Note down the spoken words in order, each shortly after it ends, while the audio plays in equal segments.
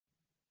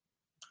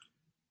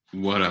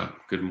What up?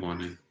 Good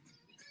morning.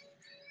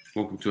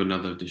 Welcome to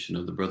another edition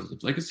of the Brothers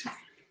of Legacy.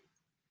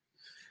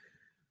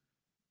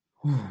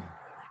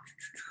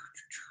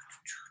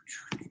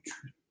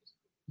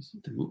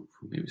 Something move.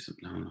 Maybe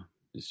something. I don't know.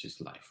 It's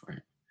just life,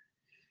 right?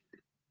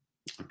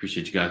 I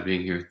appreciate you guys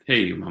being here.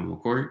 Hey, Mama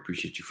Corey.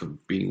 Appreciate you for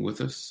being with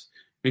us.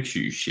 Make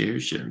sure you share.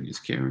 Sharing is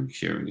caring.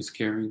 Sharing is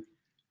caring.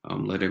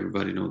 Let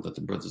everybody know that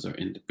the brothers are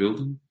in the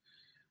building.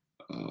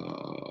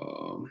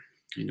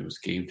 It's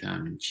game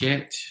time in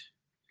chat.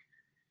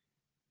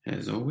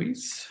 As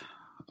always.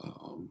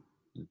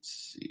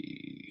 Let's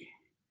see.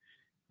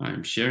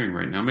 I'm sharing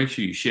right now. Make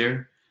sure you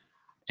share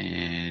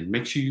and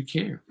make sure you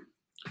care.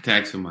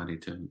 Tag somebody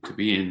to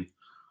be in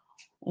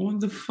on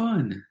the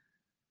fun.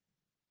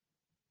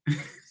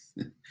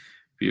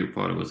 Be a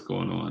part of what's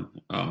going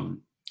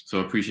on. So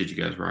I appreciate you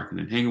guys rocking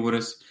and hanging with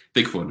us.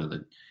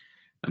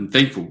 I'm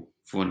thankful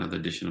for another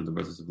edition of the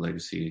Brothers of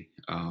Legacy.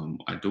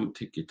 I don't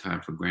take your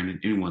time for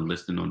granted. Anyone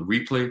listening on the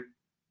replay,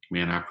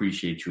 man, I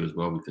appreciate you as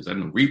well, because I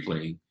know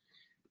replaying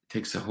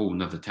takes a whole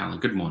nother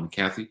talent. Good morning,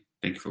 Kathy.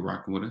 Thank you for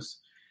rocking with us.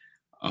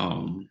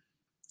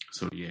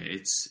 So yeah,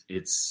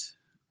 it's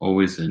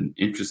always an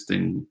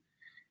interesting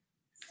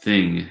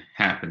thing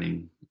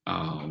happening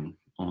on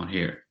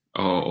here.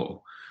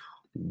 Oh,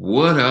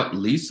 what up,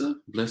 Lisa?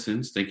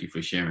 Blessings. Thank you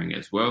for sharing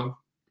as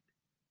well.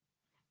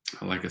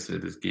 Like I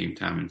said, this game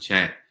time in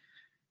chat.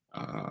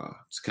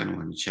 Just kind of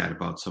want to chat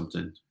about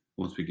something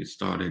once we get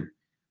started,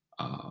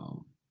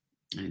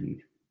 and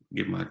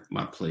give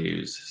my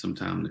players some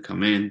time to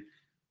come in.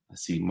 I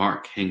see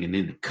Mark hanging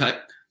in the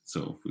cut,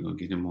 so we're gonna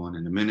get him on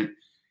in a minute.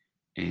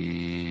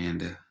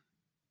 And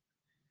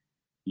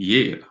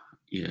yeah,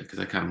 because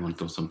I kind of want to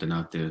throw something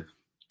out there.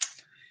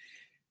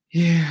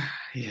 Yeah,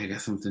 I got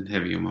something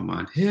heavy on my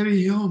mind.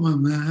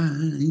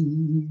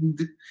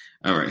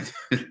 All right,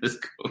 let's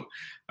go.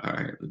 All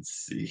right, let's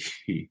see.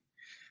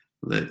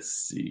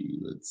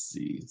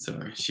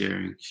 Sorry,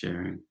 sharing,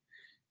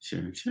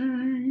 and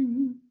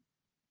sharing.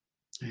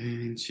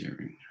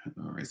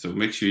 All right, so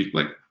make sure you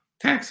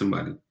tag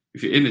somebody.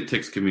 If you're in the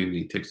text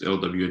community, text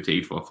LW to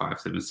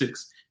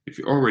 84576. If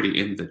you're already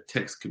in the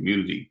text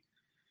community,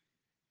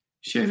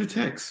 share the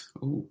text.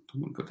 Oh, I'm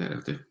gonna put that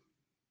out there.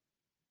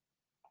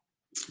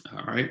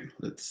 All right,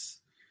 let's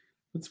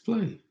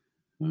play.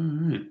 All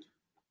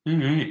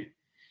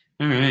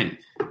right.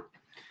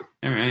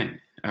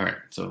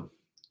 So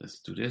let's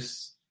do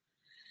this.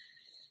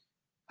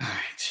 All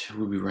right,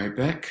 we'll be right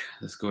back.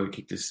 Let's go ahead and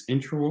kick this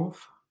intro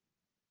off.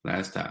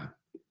 Last time.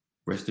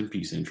 Rest in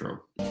peace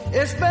intro.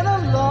 It's been a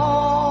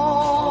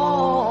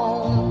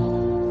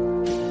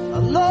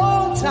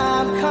long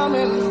time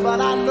coming,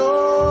 but I know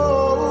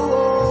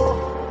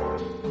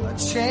a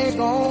change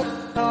gon'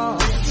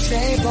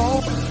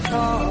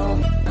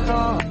 come,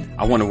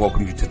 I want to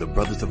welcome you to the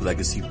Brothers of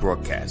Legacy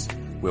broadcast,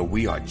 where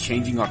we are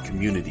changing our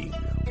community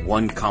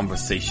one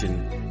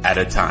conversation at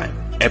a time,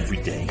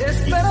 every day.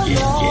 It's been a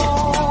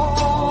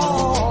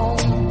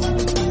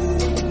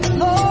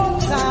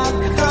long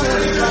time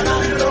coming, but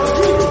I know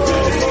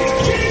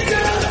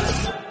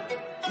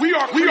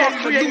we are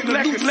creating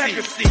a new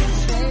legacy.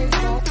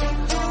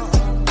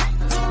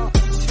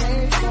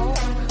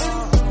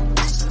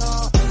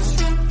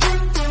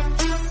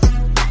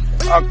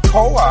 A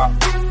co-op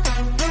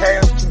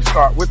has to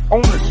start with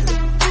ownership.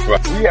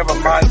 Right. We have a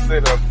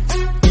mindset of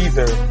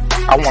either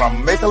I want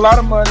to make a lot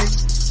of money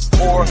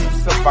or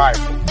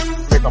survival.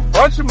 Make a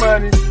bunch of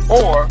money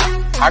or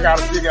I got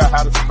to figure out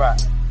how to survive.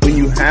 When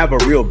you have a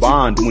real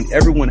bond, when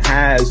everyone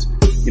has,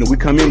 we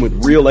come in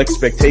with real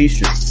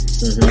expectations.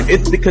 Mm-hmm.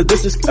 It's because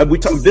this is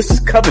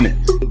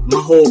covenant. The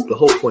whole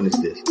point is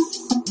this,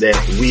 that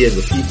we as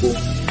a people,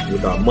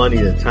 with our money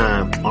and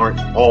time, aren't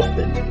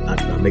often,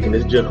 I'm making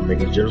this general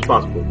as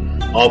possible,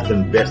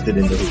 often vested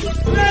in the hood.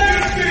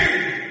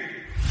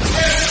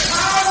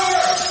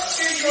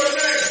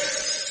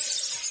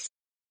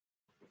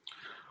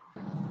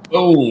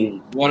 Oh,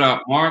 what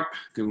up, Mark?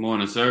 Good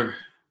morning, sir.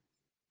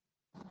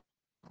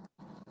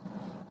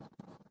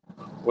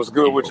 What's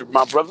good with you,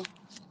 my brother?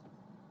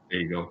 There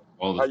you go.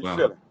 All How is you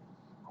well.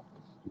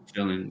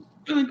 feeling?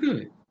 Feeling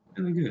good.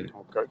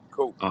 Okay,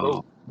 cool.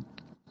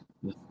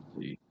 Let's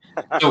see.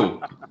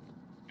 So,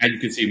 as you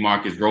can see,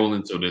 Mark is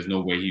rolling, so there's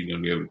no way he's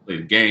going to be able to play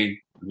the game.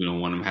 We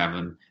don't want him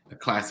having a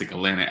classic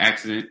Atlanta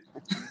accident.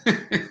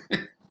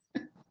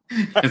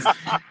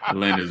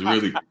 Atlanta's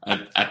really,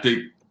 I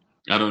think,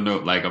 I don't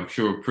know, I'm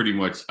sure pretty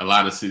much a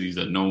lot of cities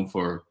are known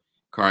for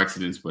car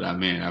accidents, but I've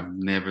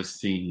never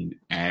seen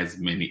as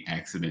many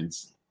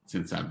accidents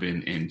since I've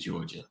been in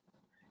Georgia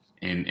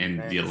and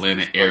the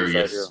Atlanta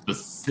area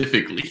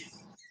specifically.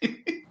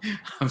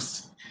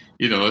 It's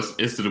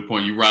to the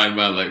point you ride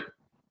by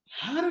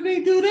how do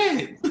they do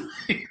that?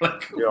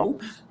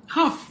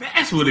 How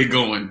fast were they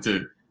going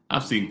to?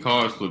 I've seen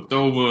cars flipped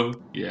over.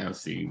 Yeah,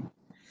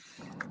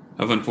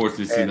 I've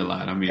unfortunately seen a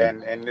lot.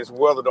 And this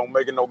weather don't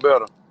make it no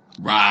better.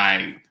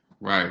 Right.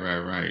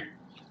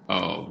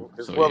 Oh,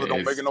 this weather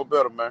don't make it no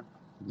better, man.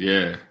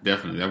 Yeah,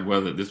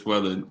 definitely. This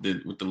weather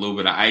with a little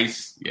bit of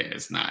ice, yeah,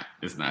 it's not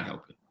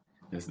helping.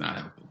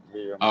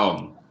 Yeah.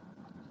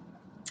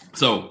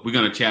 So we're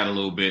gonna chat a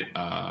little bit.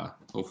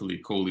 Hopefully,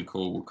 Coley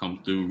Cole will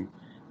come through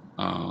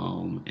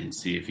and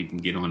see if he can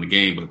get on the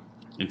game. But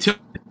until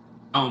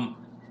I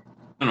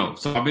don't know.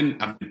 So I've been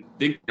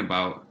thinking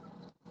about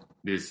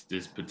this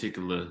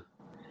particular,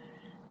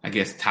 I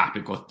guess,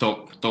 topic or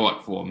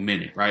thought for a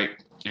minute, right?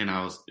 And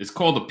it's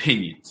called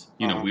opinions.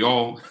 You know, we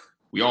all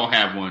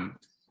have one.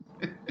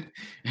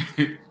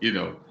 You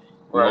know,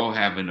 we all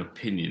have an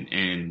opinion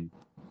and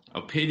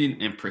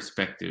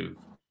perspective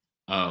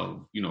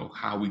of, you know,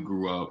 how we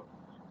grew up,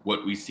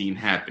 what we've seen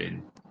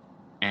happen,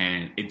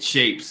 and it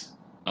shapes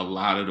a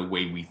lot of the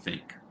way we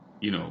think,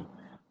 you know,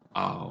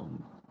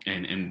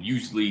 and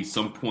usually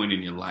some point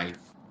in your life,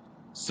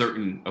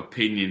 certain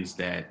opinions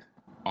that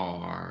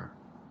are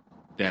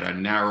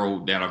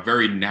narrow, that are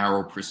very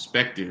narrow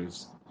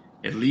perspectives,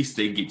 at least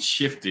they get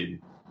shifted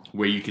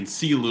where you can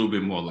see a little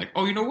bit more like,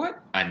 oh, you know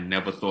what? I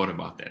never thought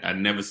about that. I'd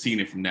never seen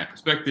it from that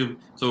perspective.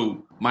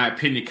 So my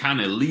opinion kind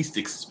of at least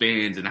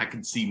expands and I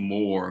can see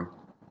more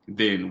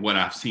than what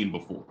I've seen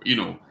before. You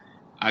know,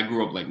 I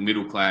grew up like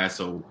middle class.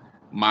 So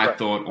my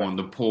thought on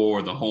the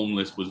poor, the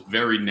homeless was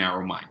very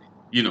narrow minded.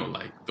 You know,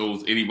 like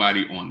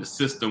anybody on the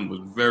system was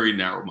very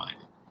narrow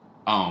minded.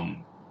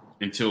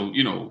 Until,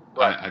 you know,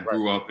 I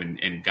grew up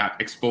and got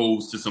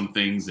exposed to some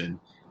things and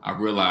I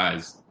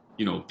realized,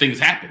 you know, things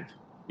happened.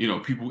 You know,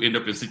 people end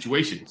up in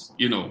situations,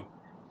 you know,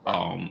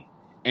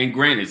 and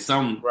granted,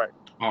 some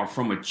are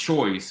from a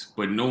choice,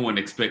 but no one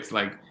expects,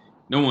 like,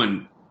 no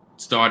one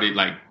started,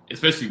 like,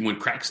 especially when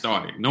crack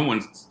started, no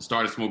one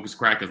started smoking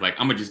crack as like,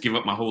 I'm going to just give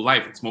up my whole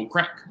life and smoke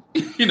crack.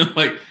 You know,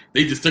 like,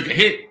 they just took a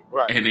hit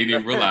and they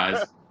didn't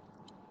realize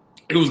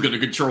it was going to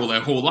control their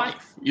whole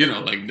life. You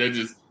know, like, they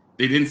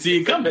didn't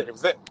see it coming.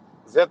 Was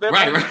that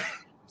moment?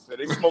 So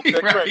they smoked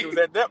that crack. It was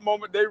at that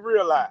moment they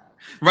realized.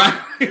 Right.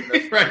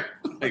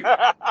 Like,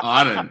 oh,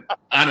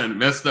 I done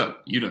messed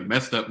up. You done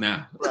messed up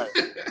now. Right.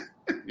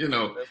 You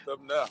know. Messed up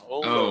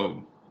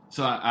now.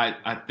 So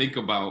I think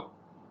about,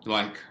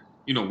 like,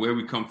 you know, where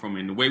we come from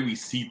and the way we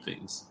see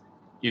things,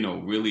 you know,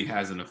 really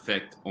has an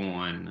effect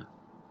on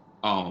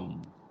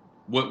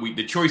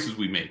the choices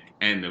we make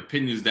and the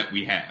opinions that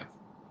we have.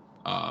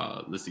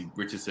 Let's see.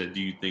 Richard said,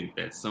 do you think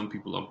that some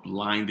people are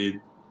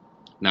blinded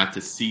not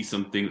to see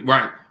something?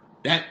 Right.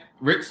 That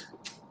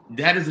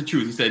is the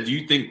truth. He said, do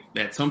you think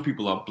that some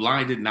people are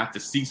blinded not to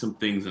see some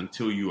things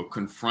until you are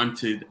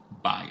confronted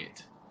by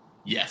it?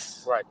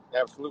 Yes. Right.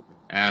 Absolutely.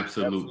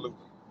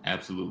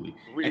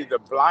 We're either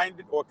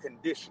blinded or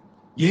conditioned.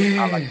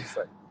 Yeah. I like to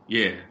say.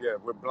 Yeah. Yeah.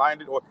 We're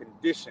blinded or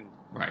conditioned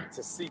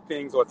to see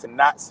things or to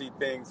not see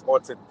things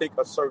or to think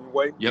a certain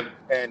way. Yep.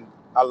 And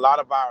a lot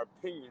of our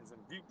opinions and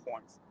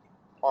viewpoints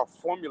are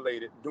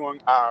formulated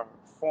during our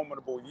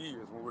formidable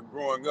years when we're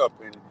growing up,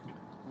 and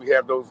we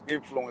have those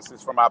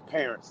influences from our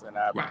parents and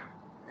our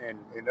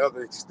and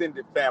other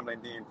extended family,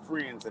 and then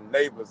friends and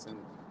neighbors and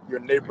your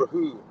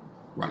neighborhood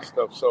and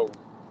stuff. So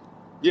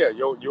yeah,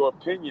 your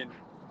opinion.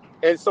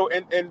 And so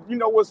and you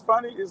know what's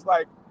funny is,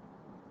 like,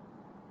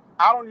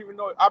 I don't even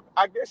know,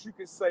 I guess you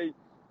could say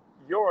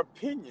your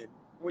opinion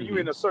when you're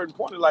in a certain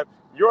point in life,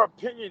 your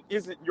opinion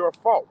isn't your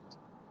fault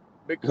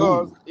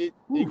because it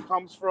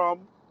comes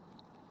from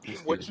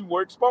what you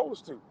were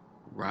exposed to.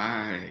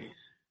 Right.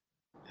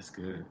 That's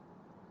good.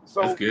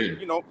 So, that's good.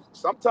 You know,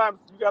 sometimes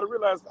you got to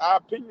realize our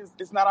opinions,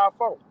 it's not our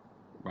fault.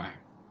 Right.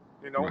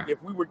 You know,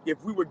 if we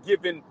were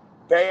given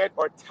bad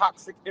or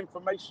toxic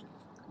information.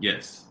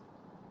 Yes.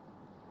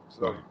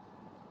 So,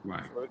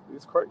 so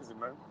it's crazy,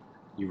 man.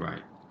 You're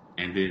right.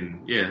 And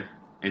then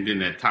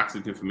that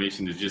toxic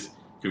information is just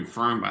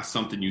confirmed by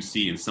something you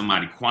see and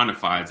somebody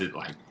quantifies it,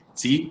 like,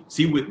 see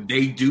what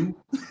they do?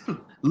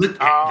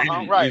 Look at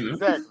them, right, you know?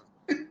 Exactly.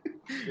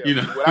 Yeah, you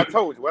know what I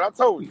told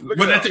you. Look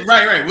what at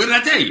right. What did I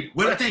tell you?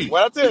 What did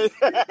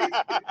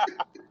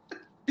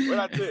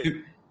I tell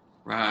you?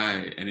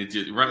 Right. And it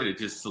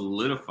just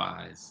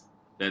solidifies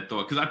that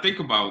thought. Because I think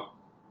about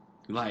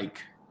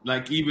like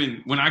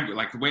even when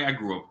the way I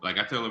grew up, like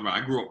I tell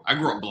everybody, I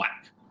grew up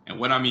black. And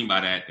what I mean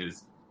by that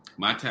is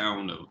my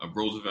town of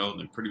Roosevelt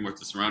and pretty much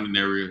the surrounding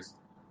areas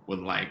was,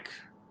 like,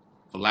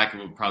 for lack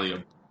of probably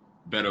a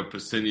better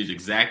percentage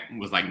exact,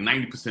 was like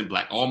 90%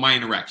 black. All my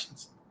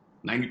interactions,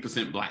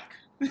 90% black.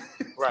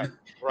 Right.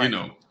 You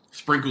know,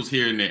 sprinkles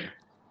here and there.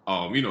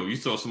 You know, you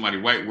saw somebody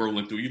white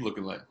rolling through, you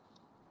looking like,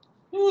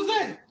 who was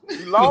that?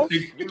 You lost?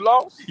 You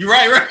lost? You're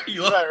right.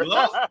 You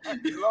lost.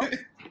 You lost?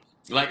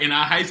 Like in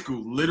our high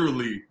school,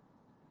 literally,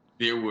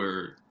 there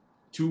were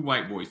two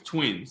white boys,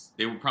 twins.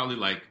 They were probably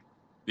like,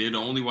 they're the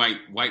only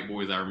white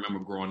boys I remember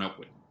growing up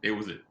with. It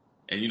was it.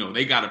 And, you know,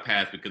 they got a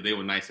pass because they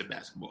were nice at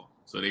basketball.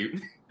 So they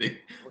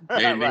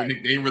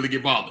didn't really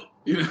get bothered.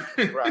 You know,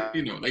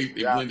 you know, they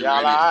blended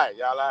right in.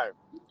 Y'all all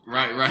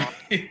right.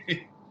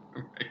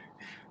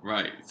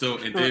 Right. So,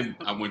 and then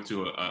I went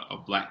to a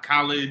black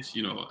college,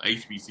 you know,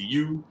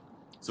 HBCU.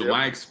 So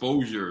my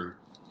exposure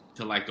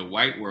to, like, the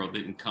white world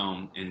didn't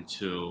come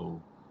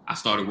until I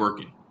started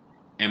working.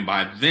 And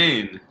by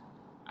then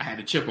I had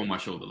a chip on my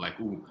shoulder, like,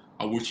 ooh,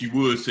 I wish you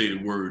would say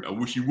the word. I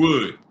wish you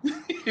would.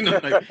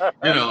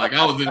 Like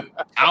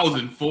I was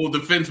in full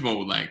defense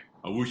mode. Like,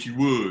 I wish you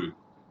would.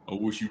 I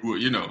wish you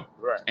would,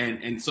 Right.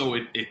 And so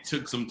it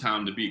took some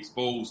time to be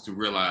exposed to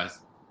realize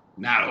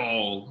not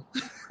all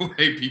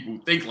white people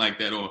think like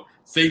that or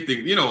say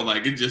things,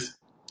 like it just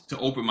to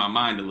open my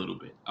mind a little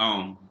bit.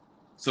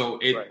 So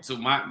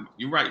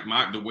you're right.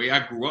 The way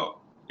I grew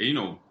up,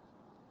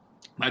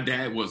 my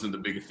dad wasn't the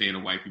biggest fan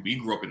of white people. He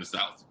grew up in the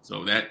South.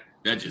 So that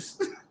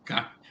just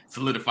kind of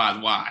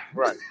solidifies why.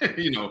 Right.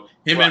 Him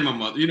and my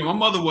mother. My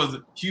mother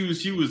wasn't,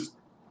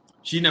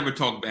 she never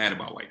talked bad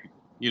about white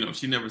people.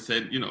 She never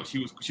said, she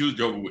was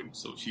Jehovah's Witness.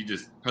 So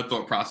her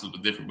thought process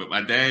was different. But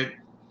my dad,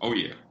 oh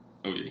yeah,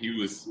 he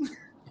was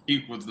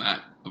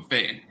not a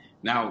fan.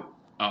 Now,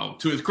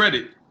 to his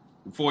credit,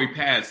 before he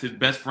passed, his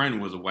best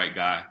friend was a white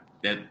guy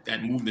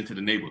that moved into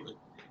the neighborhood.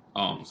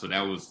 So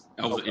that was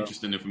an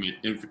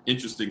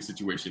interesting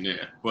situation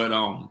there. But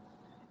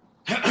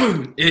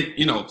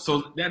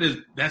so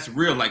that's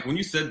real. Like when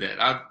you said that,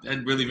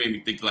 that really made me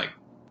think like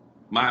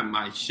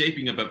my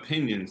shaping of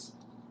opinions.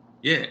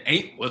 Yeah,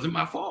 wasn't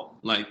my fault.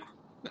 Like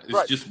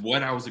it's just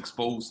what I was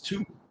exposed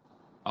to.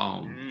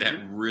 That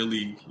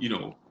really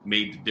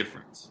made the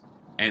difference.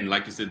 And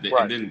like you said,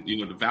 and then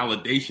the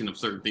validation of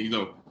certain things.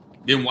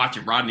 Then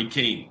watching Rodney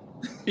King,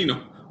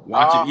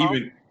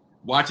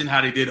 watching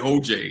how they did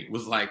OJ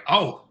was like,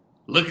 oh,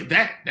 look at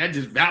that. That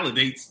just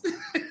validates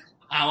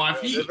how I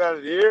feel.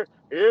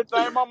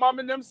 Everything my mom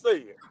and them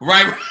said.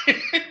 Right.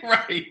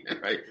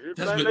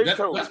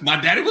 That's my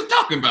daddy was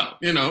talking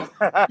about,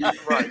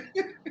 Right.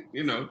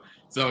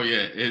 So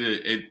yeah,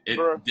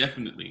 it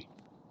definitely.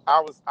 I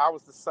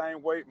was the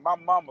same way. My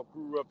mama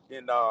grew up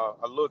in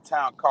a little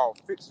town called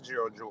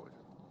Fitzgerald, Georgia.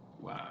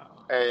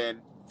 Wow.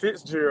 And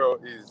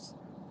Fitzgerald is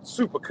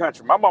super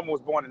country. My mama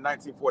was born in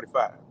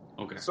 1945.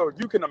 Okay. So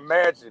you can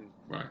imagine,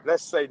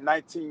 let's say in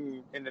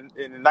the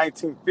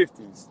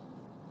 1950s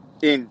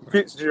in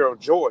Fitzgerald,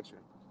 Georgia.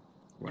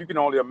 Right. You can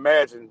only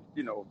imagine,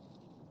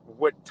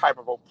 what type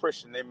of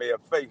oppression they may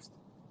have faced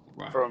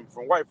from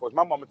white folks.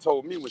 My mama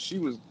told me when she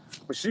was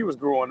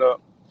growing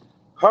up,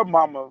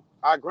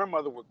 our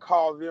grandmother would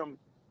call them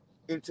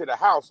into the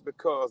house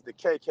because the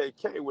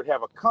KKK would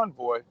have a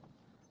convoy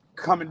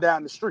coming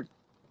down the street.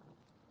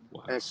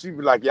 Wow. And she'd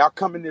be like, y'all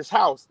come in this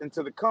house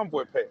until the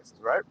convoy passes,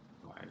 right?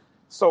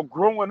 So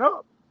growing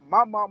up,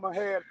 my mama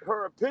had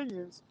her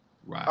opinions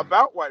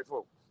about white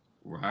folks.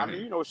 Right. I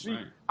mean,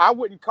 I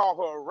wouldn't call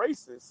her a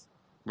racist,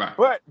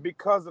 but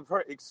because of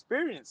her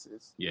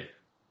experiences,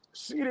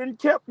 she didn't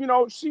kept,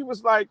 she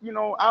was like,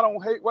 I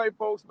don't hate white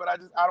folks, but I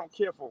don't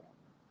care for them.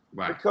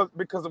 Right.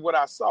 Because of what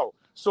I saw.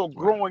 So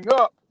growing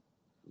up,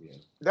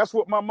 that's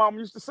what my mom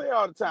used to say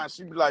all the time.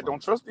 She'd be like,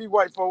 don't trust these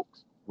white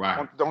folks.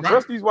 Right. Don't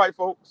trust these white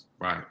folks.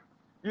 Right.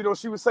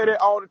 She would say that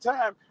all the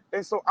time.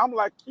 And so I'm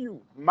like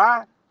you.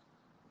 My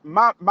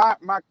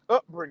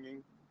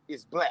upbringing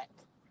is black.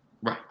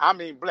 Right. I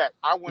mean black.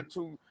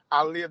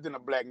 I lived in a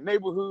black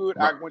neighborhood.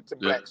 Right. I went to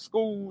black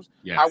schools.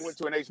 Yes. I went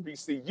to an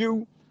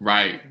HBCU.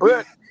 Right.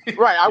 But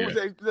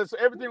so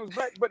everything was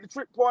black. But the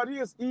trick part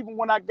is, even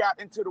when I got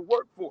into the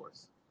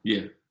workforce,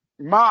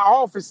 my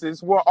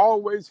offices were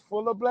always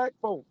full of black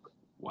folk.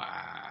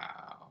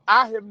 Wow.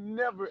 I have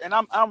never, and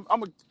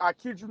I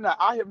kid you not,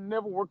 I have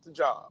never worked a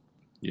job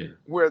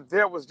where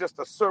there was just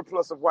a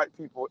surplus of white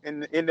people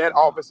in that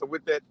office or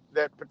with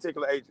that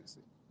particular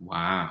agency.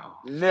 Wow.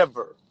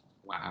 Never.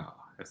 Wow.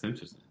 That's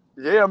interesting.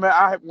 Yeah,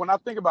 man. When I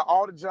think about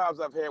all the jobs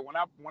I've had,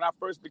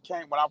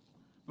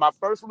 my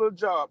first little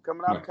job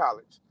coming out of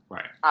college,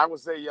 I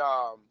was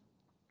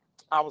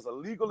a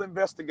legal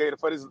investigator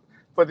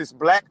for this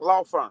black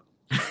law firm.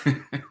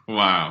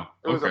 Wow.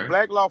 It was a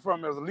black law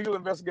firm. I was a legal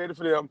investigator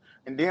for them.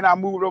 And then I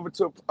moved over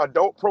to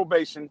adult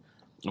probation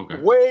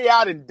way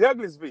out in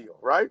Douglasville,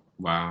 right?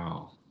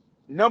 Wow.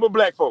 Number of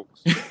black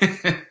folks.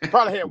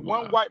 Probably had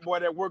one white boy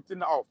that worked in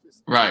the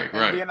office. Right.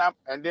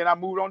 And then I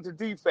moved on to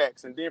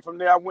DFAX. And then from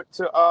there I went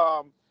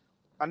to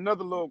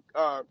another little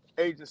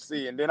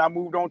agency. And then I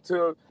moved on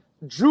to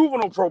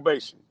juvenile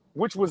probation,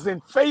 which was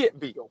in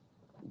Fayetteville.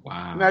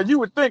 Wow. Now you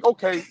would think,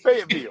 okay,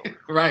 Fayetteville.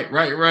 Right.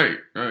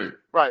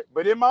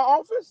 But in my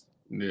office,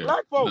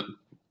 black folks.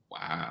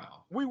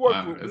 Wow. We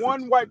worked with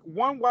one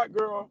white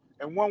girl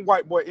and one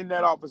white boy in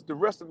that office. The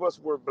rest of us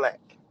were black.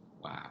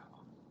 Wow.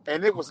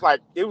 And it was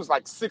like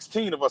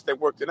 16 of us that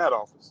worked in that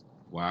office.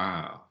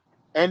 Wow.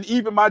 And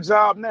even my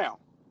job now.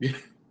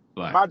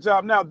 Black. My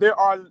job now,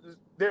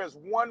 there's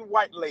one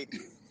white lady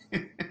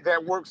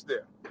that works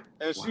there.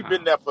 And she's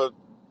been there for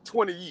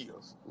 20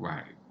 years.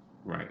 Right.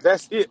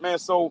 That's it, man.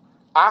 So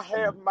I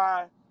have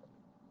my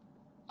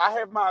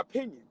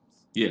opinions.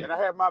 And I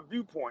have my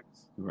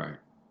viewpoints. Right.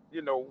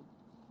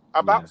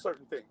 About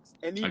certain things.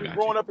 And even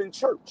growing up in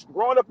church.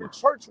 Growing up in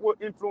church will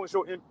influence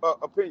your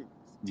opinions.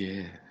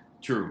 Yeah.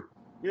 True.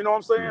 You know what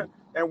I'm saying? True.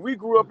 And we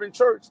grew up in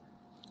church.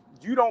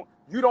 You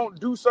don't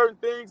do certain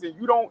things, and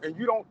you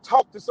don't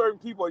talk to certain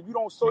people, or you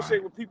don't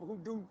associate with people who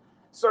do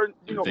certain,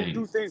 who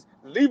do things.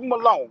 Leave them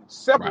alone.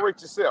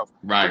 Separate yourself.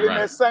 Right. But in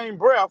that same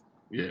breath,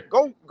 Yeah.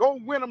 Go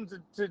win them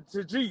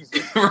to Jesus.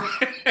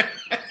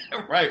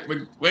 Right. But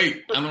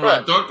wait, I don't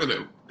want to talk to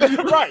them.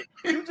 Right.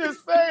 You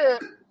just said,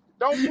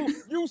 don't move.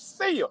 You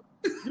see them.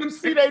 You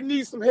see they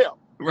need some help.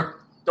 Right.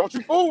 Don't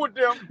you fool with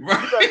them.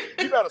 Right.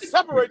 You better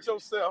separate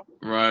yourself.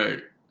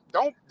 Right.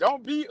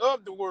 Don't be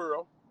of the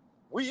world.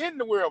 We in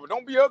the world, but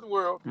don't be of the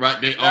world.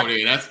 Right.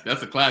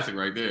 That's a classic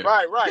right there.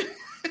 Right.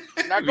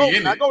 Now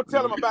go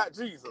tell them about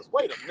Jesus.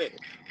 Wait a minute.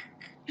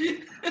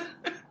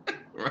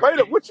 Right. Wait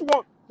a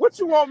what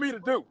you want me to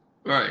do?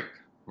 Right.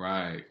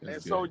 That's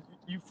And so good.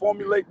 you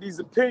formulate these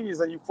opinions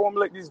and you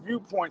formulate these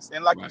viewpoints.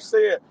 And like you Right.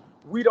 said,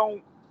 we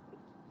don't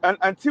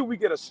until we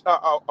get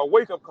a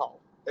wake-up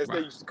call, as they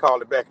Right. used to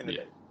call it back in the Yeah.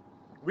 day.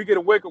 We get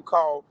a wake-up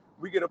call,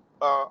 we get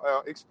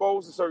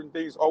exposed to certain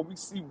things, or we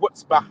see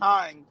what's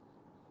behind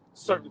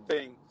certain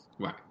things.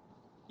 Right.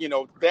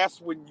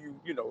 That's when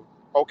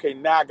okay,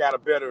 now I got a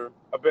better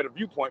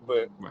viewpoint.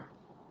 But Right.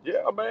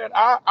 yeah, man,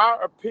 our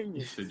You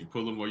opinions. said you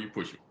pull them or you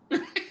push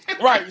them.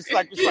 Right. It's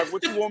like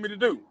what you want me to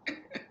do.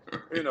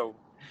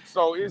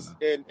 So it's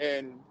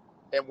and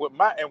with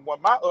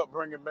my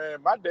upbringing,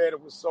 man, my daddy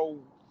was so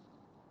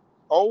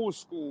old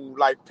school,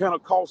 like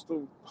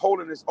Pentecostal,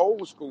 holiness,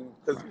 old school,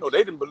 because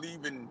they didn't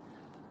believe in.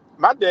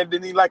 My dad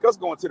didn't even like us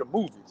going to the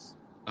movies.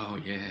 Oh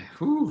yeah.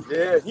 Whew.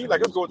 Yeah, he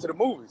like us going to the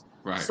movies.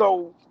 Right.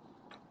 So,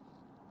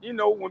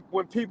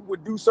 when people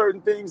would do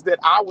certain things that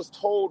I was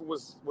told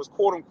was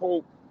quote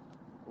unquote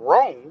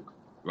wrong,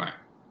 Right.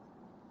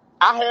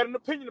 I had an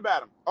opinion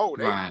about them. Oh,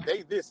 Right.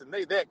 they this and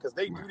they that because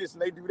they do Right. this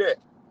and they do that.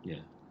 Yeah.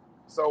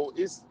 So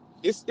it's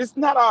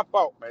not our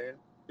fault, man.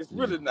 It's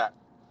really not.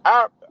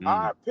 Our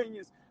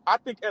opinions. I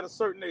think at a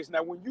certain age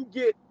now, when you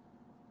get,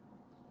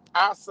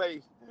 I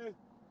say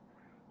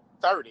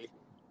 30,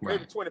 maybe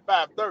Right.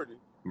 25, 30,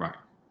 Right.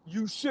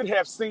 you should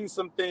have seen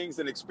some things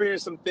and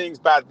experienced some things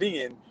by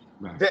then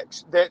Right.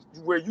 that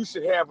where you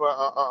should have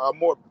a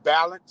more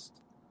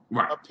balanced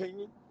Right.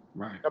 opinion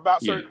Right.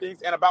 about certain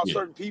things and about Yeah.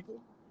 certain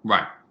people.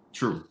 Right.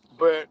 True.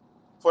 But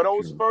for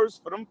those True.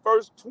 for them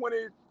first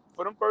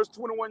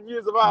 21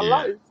 years of our Yeah.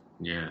 life,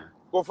 Yeah.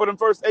 or for them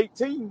first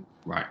 18,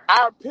 Right.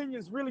 our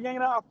opinions really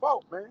ain't our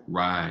fault, man.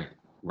 Right.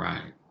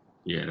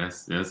 Yeah,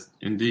 that's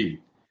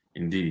indeed.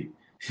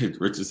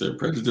 Richard said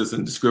prejudice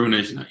and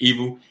discrimination are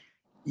evil.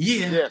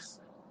 Yeah. Yes.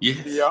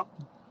 Yes. Yeah.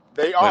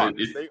 They But are.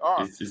 it's, They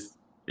are.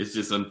 it's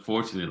just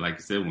unfortunate, like I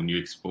said, when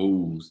you're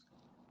exposed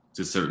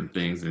to certain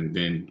things, and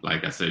then,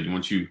 like I said,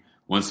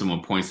 once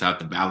someone points out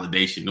the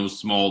validation,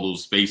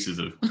 those spaces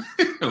of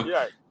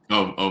Yeah.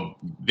 of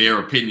their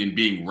opinion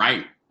being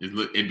right,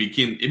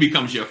 it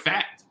becomes your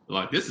fact.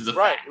 Like, this is a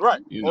Right. fact,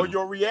 Right. Or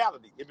your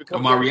reality. It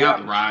becomes my your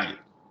reality. reality. Right.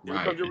 It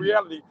Right. becomes your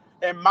reality.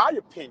 And my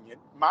opinion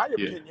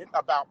Yeah.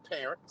 about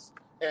parents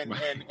and,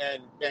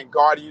 Right. and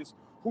guardians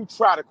who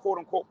try to quote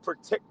unquote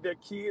protect their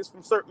kids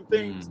from certain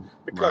things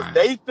because right.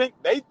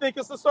 they think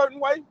it's a certain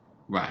way.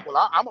 Right. Well,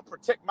 I'm gonna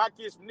protect my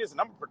kids from this, and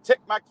I'm gonna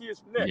protect my kids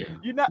from that. Yeah.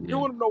 You're not Yeah.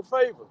 doing them no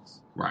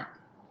favors. Right.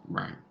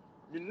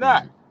 You're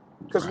not. Right.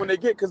 Because when Right.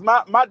 because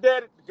my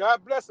dad,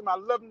 God bless him, I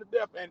love him to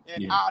death, and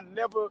Yeah. I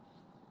never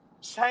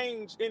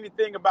changed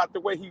anything about the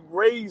way he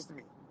raised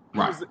me.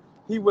 Right.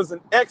 He is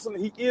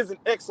an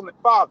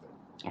excellent father.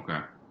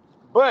 Okay.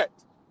 But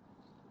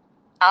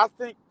I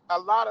think a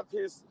lot of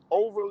his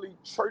overly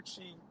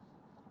churchy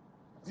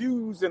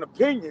views and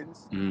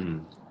opinions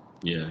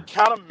Yeah.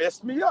 kind of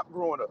messed me up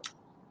growing up.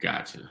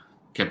 Gotcha.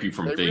 Kept you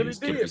from They really things.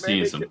 did, Kept you man.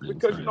 seeing some things.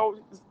 Because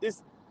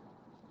right?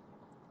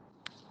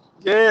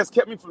 it's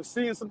kept me from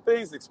seeing some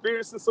things,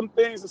 experiencing some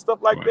things and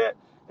stuff like Right. that.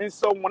 And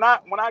so when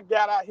I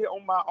got out here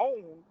on my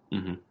own,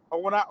 Mm-hmm.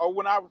 or when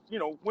I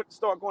went to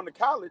start going to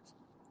college,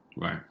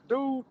 Right.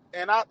 dude,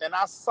 and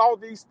I saw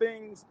these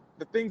things,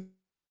 the things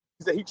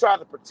that he tried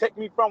to protect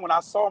me from, when I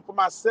saw them for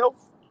myself.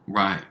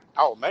 Right.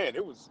 Oh man,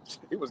 it was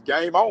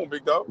game on,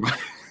 big dog.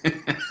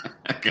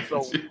 I got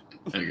So- you.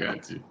 I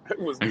got you. It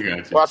was. I got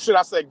you. Well, should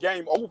I say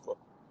game over?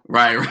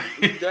 Right.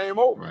 It was game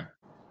over. Right.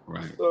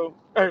 Right. So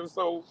man.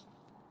 So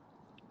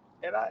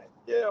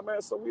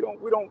we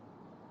don't.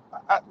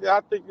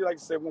 I think, like I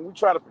said, when we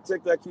try to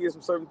protect our kids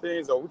from certain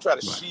things, or we try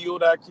to Right.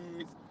 shield our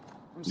kids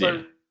from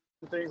certain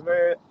things,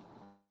 man.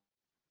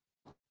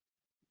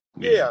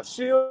 Yeah,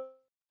 shield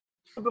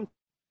them.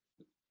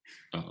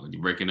 Oh,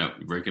 you're breaking up.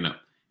 If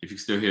you can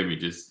still hear me,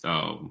 just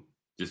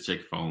check your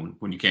phone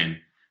when you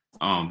can.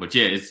 But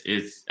yeah,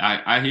 it's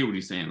I hear what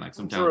he's saying. Like,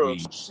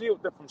 sometimes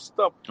Shield them from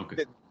stuff. Okay.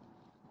 That,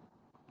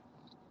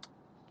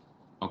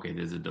 Okay,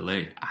 there's a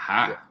delay.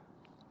 Aha.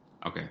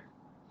 Yeah. Okay.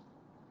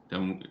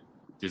 Then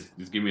just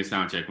give me a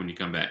sound check when you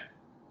come back.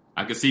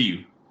 I can see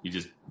you. You're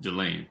just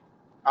delaying.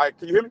 all right,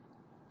 can you hear me?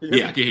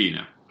 Yeah, I can hear you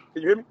now.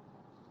 Can you hear me?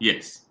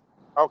 Yes.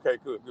 Okay,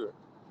 good.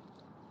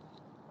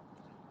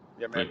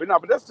 Yeah, man. Good.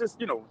 But that's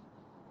just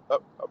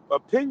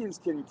opinions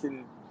can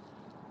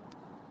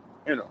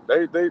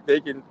they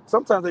can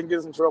sometimes they can get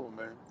us in trouble,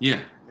 man.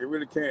 Yeah. They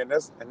really can.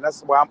 That's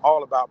why I'm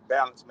all about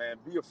balance, man.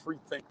 Be a free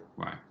thinker.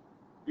 Right.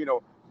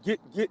 Get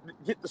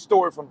the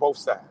story from both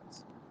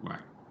sides. Right.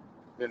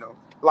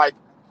 Like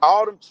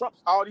all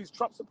these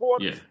Trump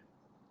supporters, Yeah.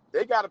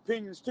 they got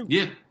opinions too.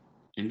 Yeah.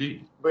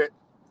 Indeed. But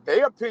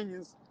their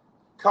opinions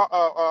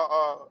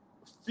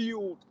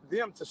fueled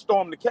them to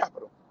storm the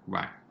Capitol.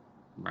 Right.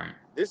 Right.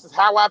 This is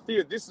how I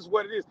feel. This is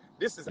what it is.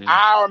 This is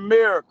our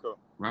America.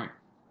 Right.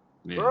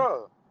 Yeah.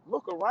 Bruh,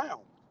 look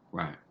around.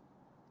 Right.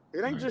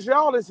 It ain't just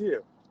y'all that's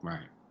here.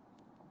 Right.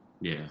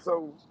 Yeah.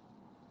 So,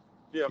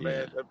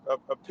 man,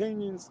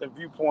 opinions and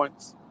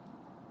viewpoints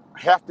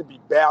have to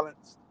be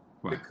balanced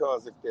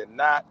because if they're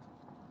not,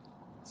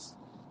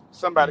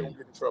 somebody gonna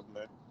get in trouble,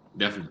 man.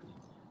 Definitely.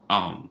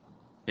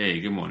 Hey,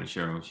 good morning,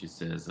 Cheryl. She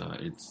says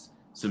it's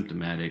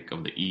symptomatic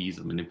of the ease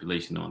of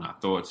manipulation on our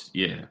thoughts.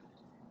 Yeah.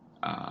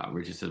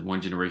 Richard says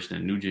one generation, a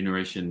new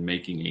generation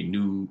making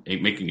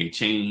a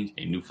change,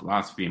 a new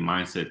philosophy and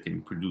mindset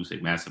can produce a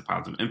massive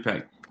positive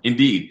impact.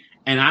 Indeed.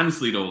 And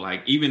honestly, though,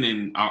 like even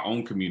in our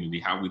own community,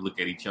 how we look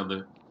at each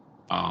other,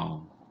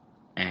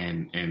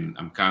 and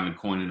I'm kind of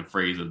coining the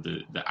phrase of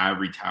the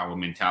ivory tower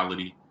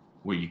mentality,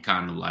 where you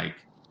kind of like,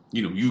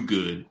 you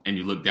good and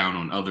you look down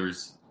on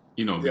others,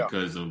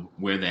 because of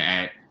where they're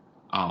at.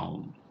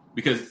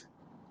 Because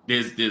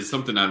there's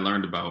something I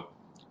learned about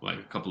like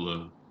a couple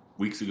of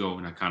weeks ago,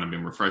 and I kind of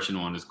been refreshing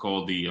on. It's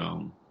called the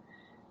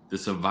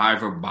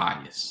survivor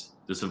bias.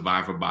 The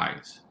survivor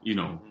bias,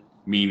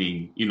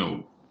 meaning,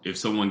 if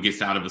someone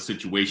gets out of a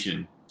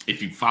situation,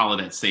 if you follow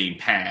that same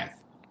path,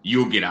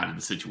 you'll get out of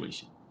the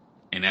situation.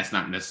 And that's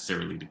not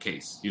necessarily the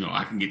case.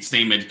 I can get the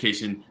same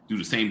education, do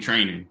the same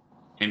training,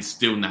 and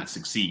still not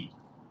succeed.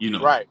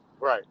 Right.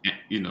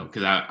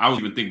 Because I was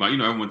even thinking about,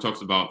 everyone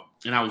talks about,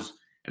 I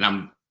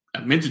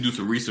meant to do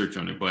some research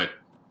on it, but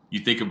you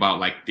think about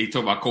like they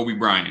talk about Kobe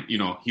Bryant.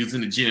 He was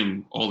in the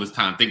gym all this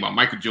time. Think about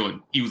Michael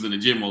Jordan. He was in the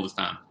gym all this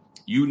time.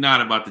 You're not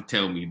about to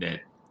tell me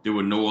that there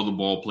were no other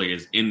ball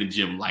players in the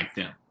gym like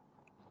them.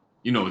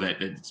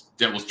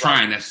 That was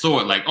trying, that saw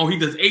it like, oh, he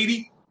does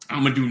 80,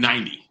 I'm gonna do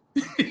 90.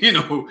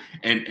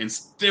 and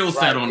still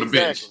sat on the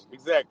bench.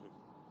 Exactly.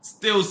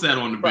 Still sat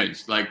on the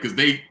bench, like because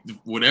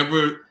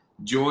whatever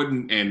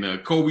Jordan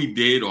and Kobe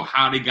did or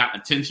how they got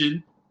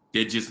attention,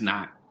 they're just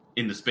not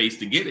in the space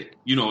to get it.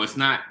 It's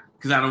not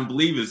because I don't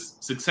believe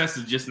success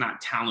is just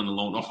not talent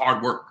alone or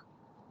hard work.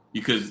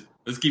 Because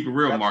let's keep it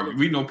real, Mark.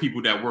 We know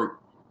people that work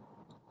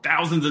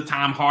thousands of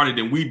times harder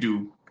than we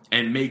do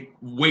and make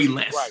way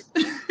less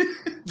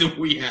than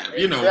we have.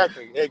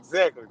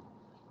 Exactly.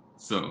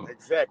 So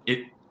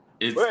exactly.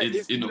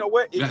 It's you know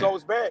what? It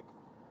goes back.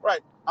 Right.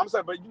 I'm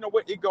sorry, but you know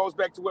what? It goes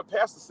back to what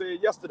Pastor said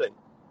yesterday.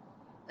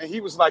 And he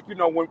was like,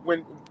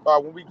 when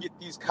we get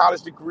these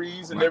college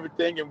degrees and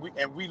everything,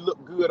 and we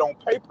look good on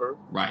paper,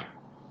 right?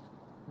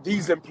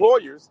 These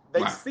employers,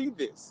 they see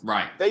this,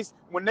 right?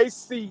 When they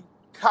see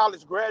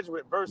college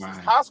graduate versus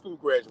high school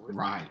graduate,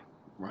 right.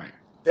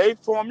 They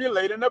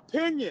formulate an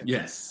opinion.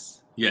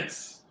 Yes. They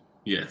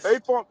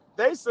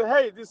say,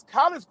 hey, this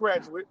college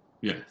graduate,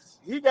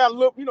 he got a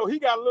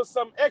little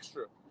something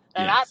extra.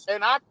 And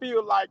I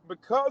feel like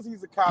because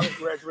he's a college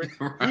graduate,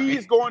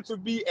 he's going to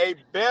be a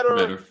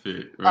better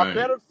fit,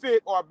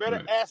 or a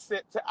better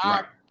asset to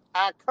our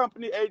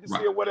company,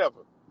 agency, or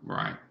whatever.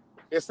 Right.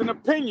 It's an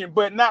opinion,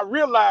 but not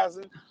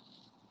realizing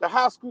the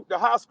high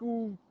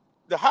school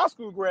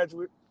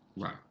graduate,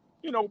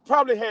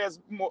 probably has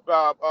more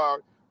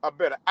a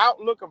better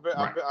outlook, a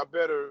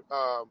better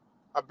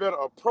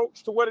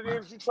approach to what it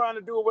is you're trying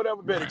to do, or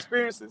whatever, better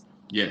experiences.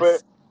 Yes.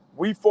 But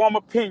we form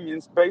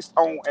opinions based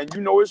on, and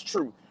it's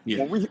true.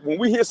 Yeah. When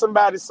we hear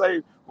somebody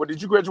say, "Well, did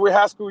you graduate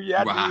high school?"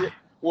 Yeah, I did.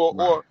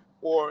 Well,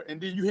 or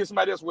and then you hear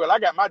somebody else, "Well, I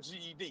got my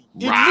GED."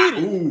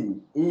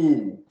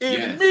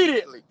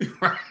 Immediately.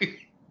 Right.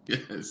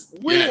 Yes.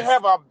 We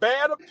have a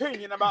bad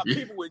opinion about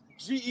people with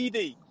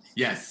GED.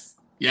 Yes.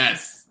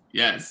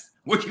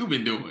 What you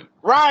been doing?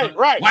 Right.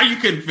 Why you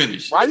couldn't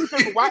finish? Why you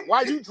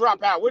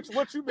drop out?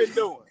 What you been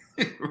doing?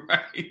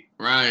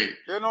 Right.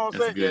 You know what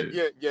I'm saying?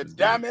 You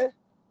dummy.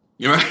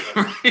 You're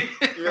right.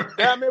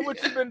 Damn it,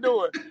 what you been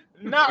doing?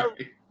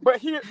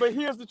 But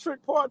here's the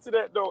trick part to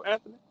that though,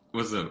 Anthony.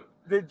 What's up?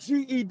 The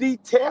GED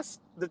test,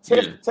 the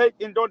test to take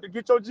in order to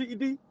get your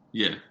GED,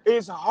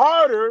 is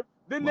harder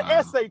than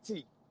the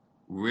SAT.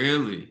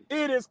 Really?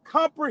 It is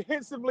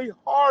comprehensively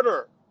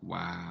harder.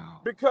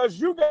 Wow. Because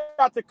you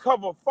got to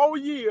cover 4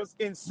 years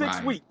in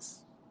 6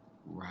 weeks.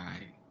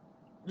 Right.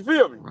 You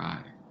feel me?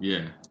 Right.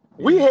 Yeah.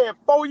 We had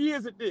 4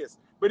 years at this,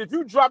 but if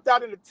you dropped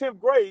out in the 10th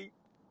grade.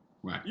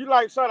 Right. You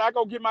like, son, I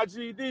go get my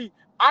GED.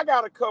 I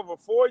gotta cover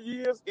 4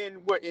 years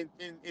in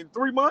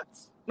 3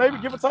 months, maybe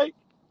give or take.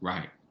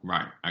 Right.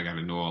 I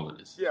gotta know all of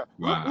this. Yeah.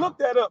 Wow. Look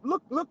that up.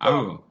 Look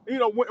up.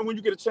 When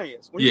you get a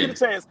chance. When you get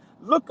a chance,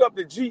 look up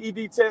the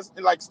GED test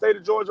in like state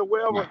of Georgia,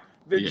 wherever. Right.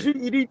 The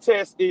GED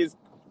test is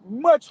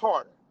much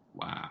harder.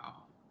 Wow.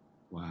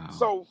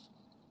 So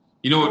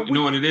you know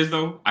what it is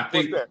though? I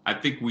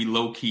think we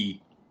low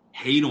key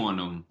hate on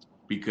them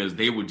because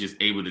they were just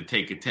able to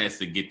take a test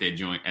to get that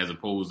joint, as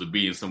opposed to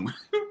being somewhere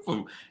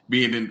from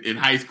being in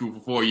high school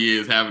for 4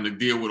 years, having to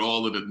deal with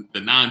all of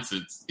the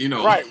nonsense,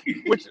 Right.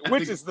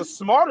 Which is the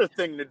smarter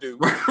thing to do.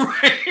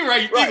 Right.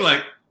 You think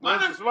like,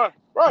 smart.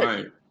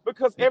 Right.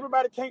 Because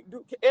everybody can't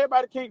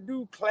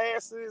do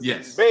classes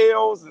and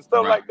veils and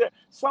stuff like that.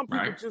 Some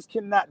people just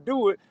cannot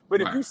do it.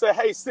 But if you say,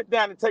 hey, sit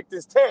down and take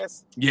this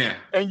test,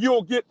 and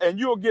you'll get a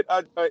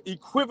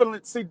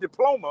equivalency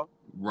diploma.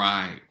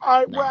 Right. All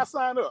right, where I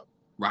sign up.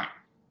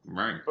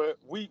 Right. But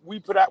we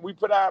put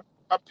our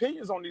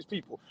opinions on these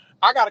people.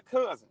 I got a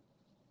cousin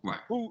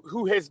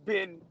who has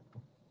been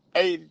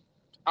I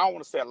don't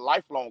want to say a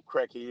lifelong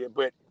crackhead,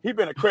 but he's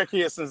been a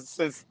crackhead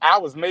since I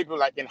was maybe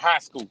like in high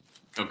school.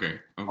 Okay.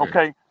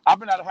 I've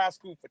been out of high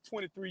school for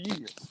 23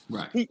 years.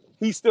 Right.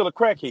 He's still a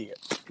crackhead.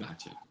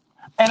 Gotcha.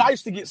 And I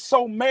used to get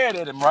so mad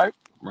at him, right?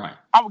 Right.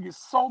 I would get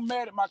so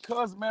mad at my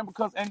cousin, man,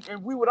 because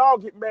and we would all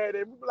get mad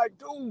at him. We'd be like,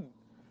 dude,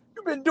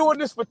 you've been doing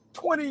this for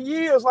 20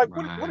 years. Like,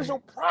 what is your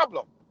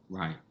problem?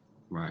 Right.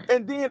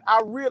 And then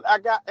I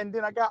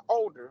got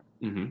older,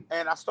 and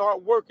I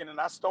started working, and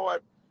I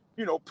started,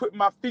 putting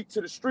my feet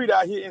to the street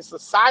out here in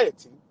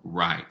society,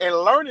 right, and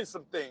learning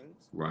some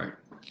things, right.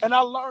 And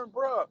I learned,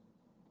 bro,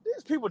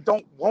 these people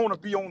don't want to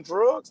be on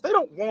drugs. They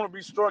don't want to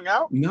be strung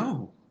out.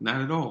 No,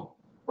 not at all.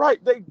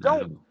 Right, they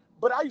don't.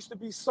 But I used to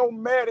be so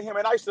mad at him,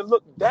 and I used to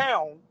look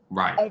down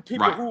on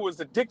people who was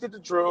addicted to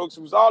drugs,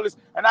 who was all this,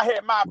 and I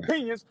had my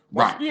opinions.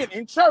 Once again,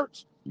 in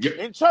church,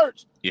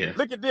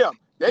 look at them.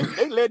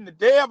 They letting the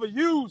devil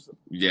use them.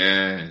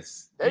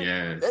 Yes.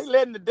 They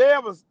letting the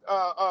devil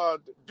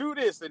do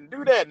this and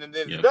do that, and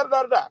then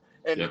da.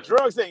 And the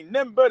drugs ain't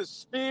nothing but a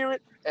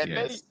spirit, and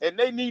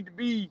they need to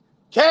be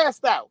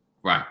cast out.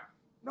 Right.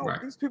 No,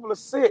 these people are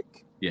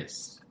sick.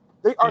 Yes.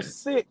 They are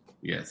sick.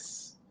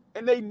 Yes.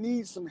 And they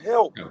need some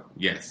help.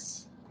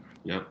 Yes.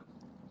 Yep.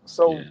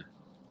 So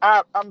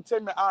I'm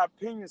telling you, our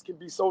opinions can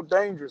be so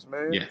dangerous,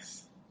 man.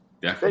 Yes.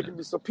 Definitely. They can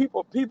be so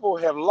people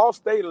have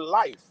lost their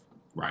life.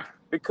 Right.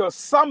 Because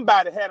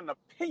somebody had an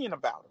opinion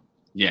about them.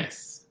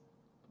 Yes.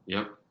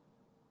 Yep.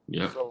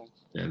 So,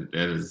 that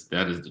is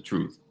the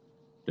truth.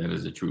 That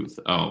is the truth.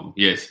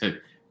 Yes.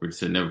 Rick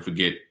said, never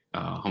forget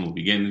humble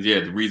beginnings.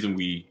 Yeah, the reason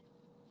we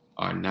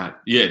are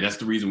not. Yeah, that's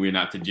the reason we're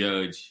not to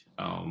judge.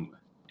 And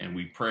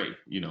we pray.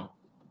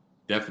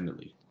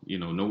 Definitely.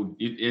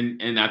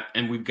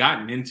 And we've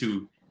gotten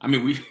into. I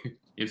mean,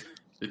 if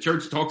the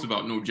church talks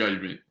about no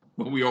judgment,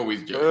 but we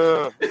always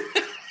judge.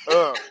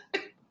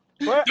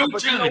 Don't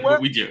judge, but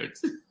we judge.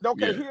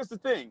 Okay, here's the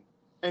thing,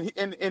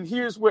 and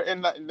here's where,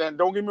 and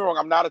don't get me wrong,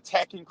 I'm not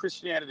attacking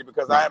Christianity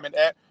because I am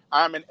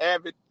an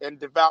avid and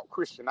devout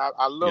Christian.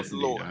 I love the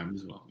Lord. I am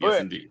as well.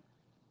 Yes, indeed.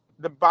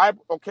 The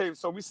Bible. Okay,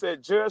 so we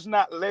said, "Judge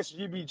not, lest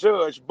ye be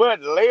judged."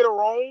 But later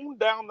on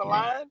down the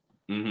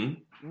line,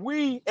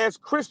 we as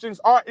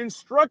Christians are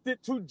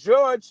instructed to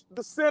judge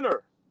the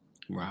sinner.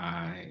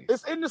 Right.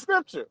 It's in the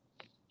scripture.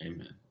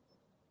 Amen.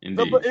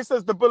 It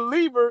says the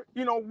believer,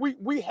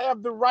 we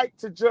have the right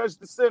to judge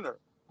the sinner.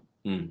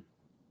 And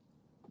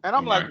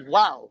I'm like,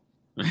 wow.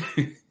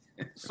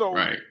 So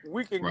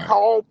we can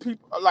call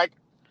people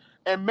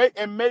and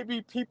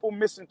maybe people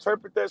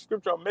misinterpret that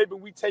scripture, or maybe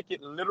we take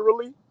it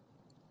literally.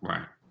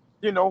 Right.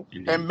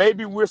 And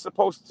maybe we're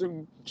supposed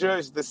to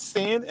judge the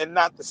sin and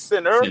not the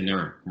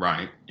sinner.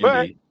 Right.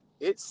 But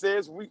it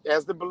says we,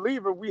 as the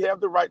believer, we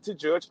have the right to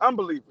judge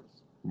unbelievers.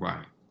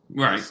 Right.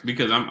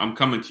 Because I'm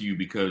coming to you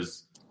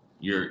because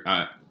you're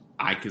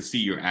I can see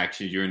your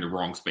actions. You're in the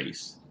wrong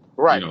space.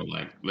 Right.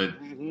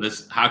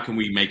 Let's how can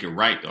we make it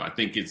right though? I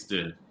think it's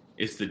the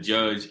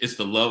judge, it's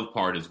the love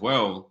part as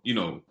well,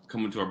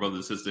 coming to our brother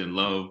and sister in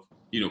love,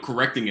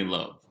 correcting in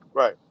love.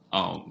 Right.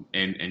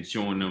 And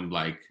showing them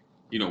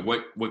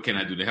what can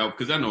I do to help?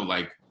 Because I know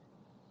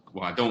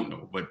I don't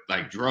know, but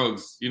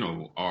drugs,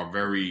 are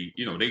very,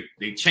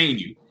 they chain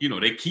you,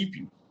 they keep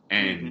you.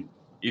 And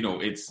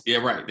it's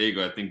there you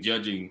go. I think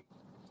judging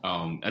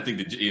I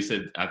think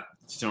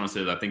Sean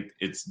says, I think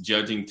it's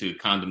judging to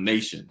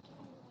condemnation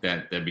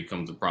that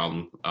becomes a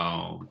problem.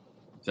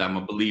 So I'm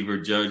a believer,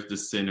 judge the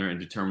sinner and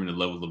determine the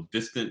level of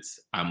distance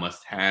I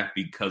must have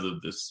because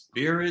of the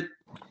Spirit.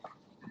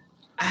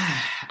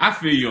 I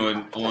feel you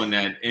on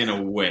that in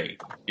a way,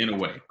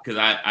 because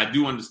I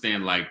do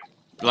understand like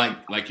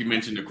you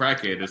mentioned the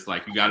crackhead. It's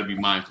you got to be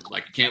mindful.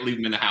 You can't leave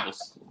them in the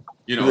house.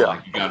 You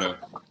gotta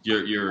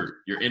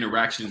your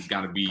interactions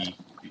got to be.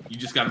 You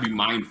just got to be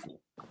mindful.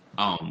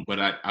 But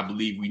I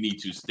believe we need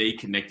to stay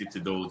connected to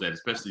those that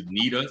especially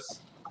need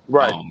us.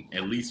 Right.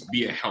 At least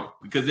be a help,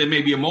 because there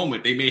may be a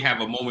moment. They may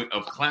have a moment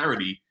of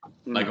clarity,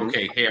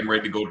 okay, hey, I'm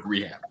ready to go to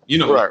rehab.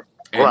 Right.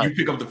 And you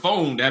pick up the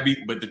phone.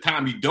 But the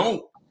time you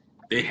don't,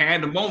 they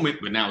had the moment,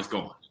 but now it's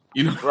gone.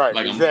 Right.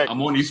 Exactly.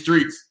 I'm on these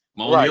streets.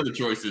 My only other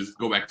choice is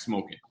go back to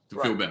smoking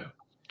to feel better.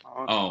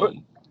 Go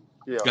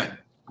ahead.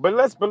 But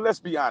let's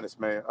be honest,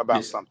 man,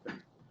 about something.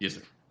 Yes,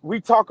 sir. We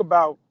talk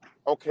about,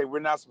 okay, we're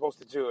not supposed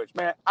to judge.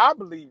 Man, I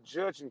believe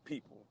judging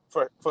people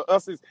for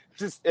us is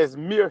just as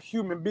mere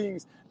human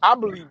beings. I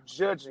believe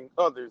judging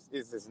others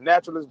is as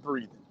natural as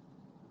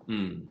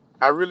breathing.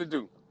 I really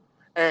do.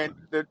 And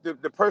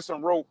the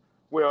person wrote,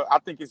 well, I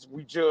think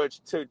we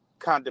judge to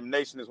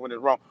condemnation is when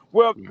it's wrong.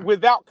 Well,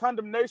 without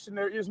condemnation,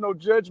 there is no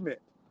judgment.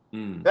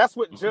 That's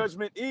what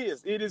judgment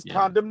is. It is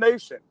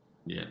condemnation.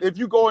 Yeah. If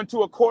you go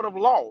into a court of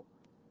law,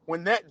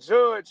 when that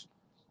judge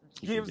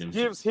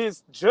gives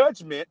his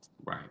judgment,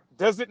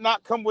 does it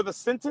not come with a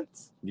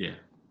sentence? Yeah,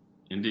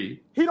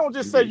 indeed. He don't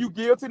just say you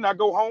guilty, now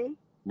go home.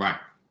 Right.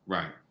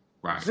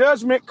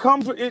 Judgment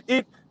comes with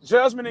it.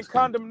 Judgment and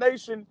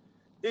condemnation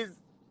is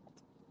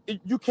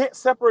you can't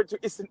separate.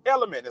 It's an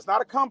element. It's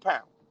not a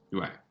compound.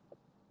 Right.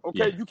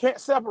 Okay, Yeah. you can't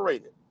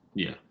separate it.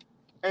 Yeah.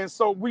 And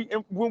so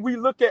when we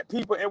look at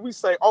people and we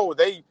say, oh,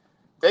 they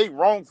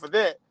wrong for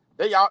that.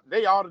 They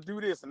ought to do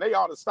this and they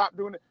ought to stop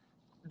doing it.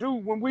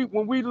 Dude, when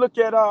we look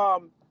at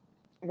the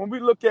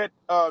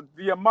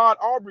Ahmaud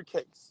Arbery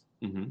case,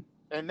 Mm-hmm.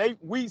 and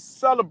we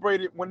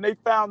celebrated when they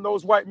found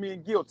those white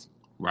men guilty.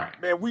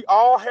 Right. Man, we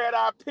all had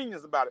our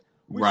opinions about it.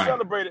 We Right.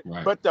 celebrated,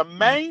 Right. but the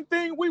main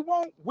thing we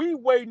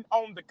waiting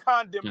on the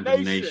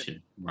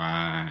condemnation.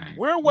 Right.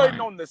 We're waiting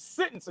right. on the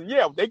sentencing.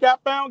 Yeah, they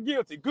got found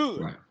guilty.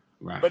 Good. Right.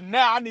 Right. But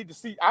now I need to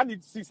see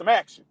some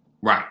action.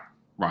 Right.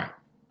 Right.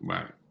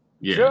 Right.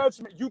 Yeah.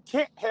 Judgment, you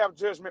can't have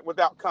judgment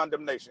without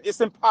condemnation.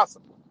 It's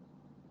impossible.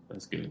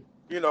 That's good.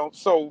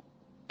 So,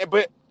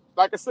 but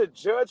like I said,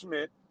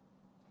 judgment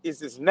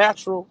is as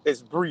natural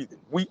as breathing.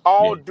 We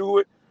all do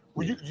it.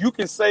 You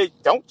can say,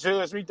 don't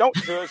judge me,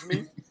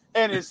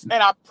 and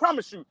I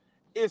promise you,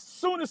 as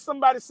soon as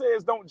somebody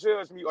says don't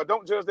judge me or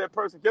don't judge that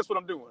person, guess what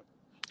I'm doing?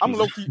 I'm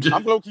low key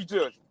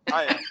judging.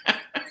 I am.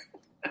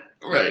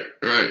 Right.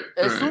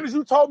 As soon as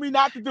you told me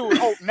not to do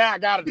it, now I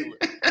gotta do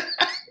it.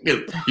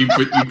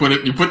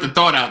 You put the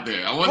thought out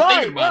there. I wasn't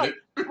thinking about it.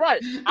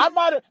 Right. I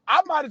might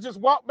have just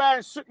walked by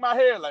and shook my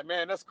head like,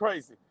 man, that's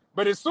crazy.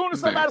 But as soon as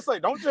somebody say,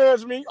 don't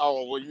judge me,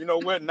 oh well, you know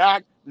what?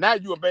 Now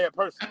you a bad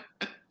person.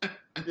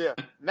 Yeah.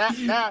 Now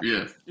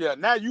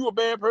you a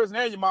bad person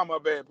and your mama a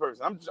bad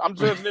person. I'm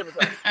judging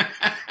everything.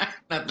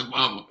 Not the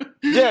mama.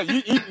 Yeah,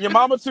 your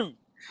mama too.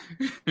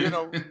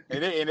 And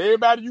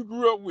everybody you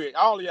grew up with,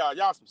 all of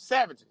y'all some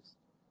savages.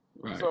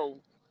 Right.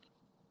 So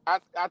I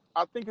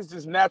think it's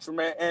just natural,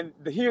 man. And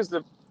here's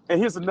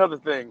another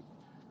thing.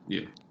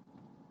 Yeah.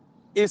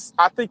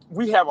 I think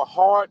we have a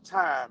hard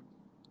time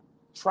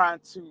trying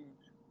to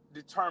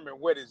determine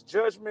what is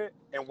judgment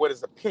and what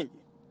is opinion.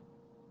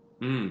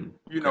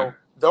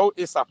 Though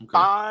it's a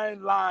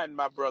fine line,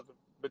 my brother,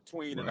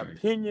 between an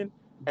opinion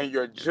and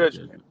your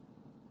judgment.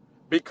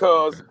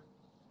 Because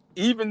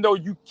even though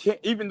you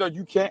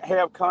can't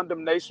have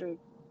condemnation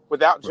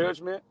without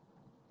judgment,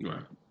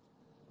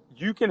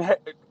 you can have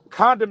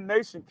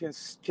condemnation can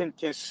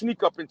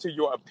sneak up into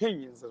your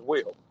opinions as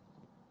well.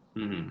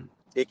 Mm-hmm.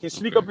 It can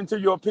sneak up into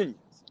your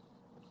opinions.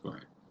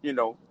 Right.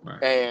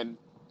 And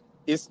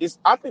it's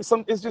I think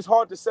it's just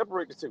hard to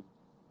separate the two.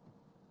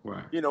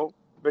 Right.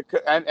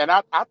 Because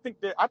I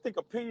think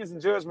opinions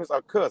and judgments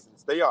are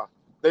cousins. They are.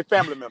 They're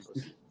family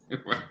members.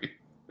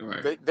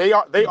 Right. They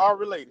are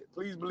related.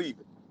 Please believe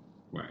it.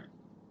 Right.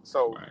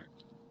 So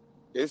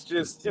it's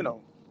just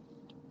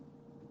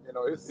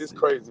it's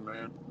crazy,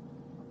 man.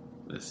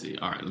 Let's see.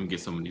 All right, let me get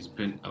some of these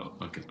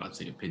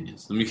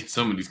opinions. Let me get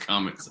some of these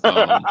comments.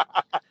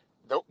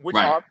 Which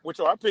are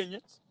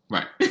opinions.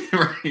 Right.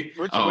 Right.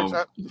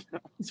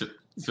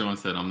 Someone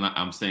said,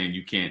 I'm saying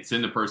you can't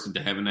send a person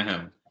to heaven or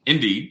hell.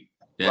 Indeed.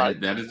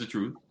 That is the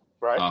truth.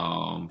 Right.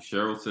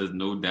 Cheryl says,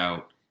 no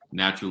doubt,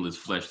 natural is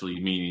fleshly,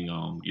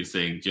 meaning you're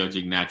saying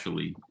judging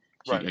naturally.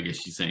 I guess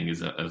she's saying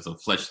is a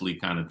fleshly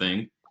kind of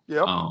thing.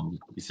 Yep.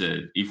 He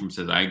said, Ephraim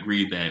says, I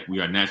agree that we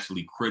are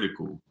naturally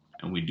critical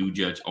and we do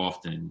judge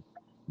often,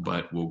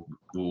 but we'll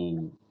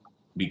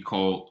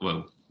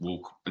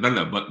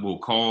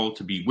call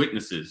to be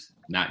witnesses,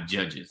 not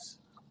judges.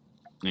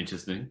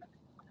 Interesting.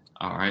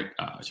 All right.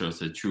 Cheryl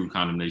said, true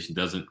condemnation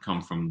doesn't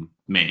come from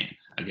man.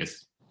 I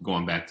guess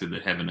going back to the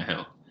heaven or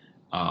hell.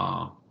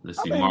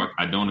 Let's see, Mark,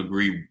 I don't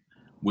agree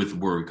with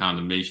word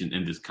condemnation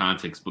in this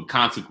context, but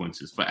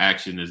consequences for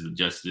action is the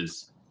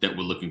justice that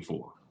we're looking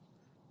for.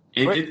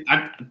 Go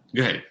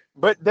ahead.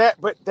 But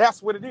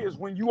that's what it is.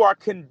 When you are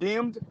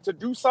condemned to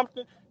do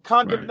something,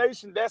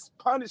 condemnation, that's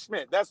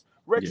punishment, that's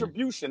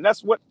retribution.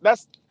 That's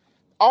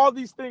all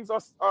these things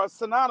are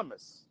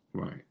synonymous.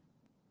 Right.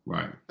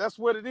 That's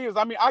what it is.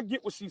 I mean, I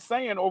get what she's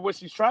saying or what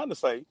she's trying to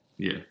say.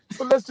 Yeah.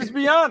 But let's just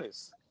be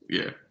honest.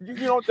 Yeah.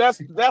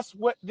 That's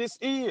what this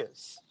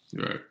is.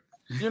 Right.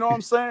 You know what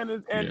I'm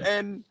saying?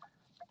 And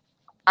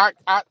I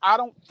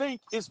don't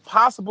think it's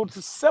possible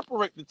to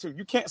separate the two.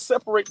 You can't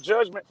separate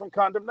judgment from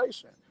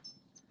condemnation.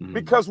 Mm-hmm.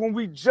 Because when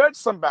we judge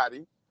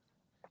somebody,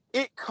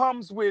 it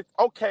comes with,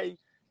 okay,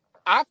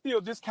 I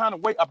feel this kind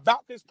of way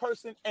about this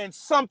person and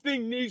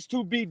something needs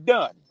to be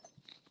done.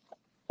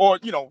 Or,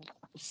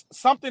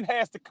 something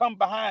has to come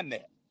behind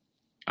that.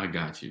 I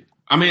got you.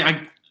 I mean,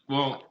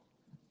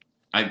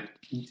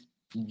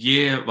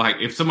 like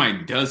if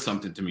somebody does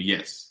something to me,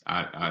 yes,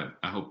 I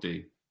hope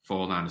they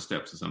fall down the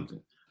steps or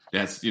something.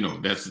 That's be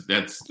honest. Be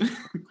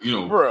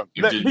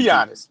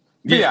honest.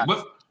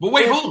 But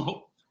wait,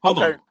 hold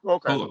on.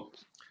 Okay.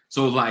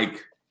 So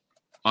like,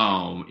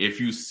 if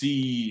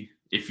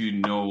you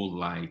know,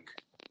 like,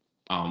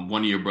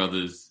 one of your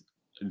brothers,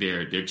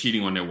 they're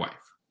cheating on their wife,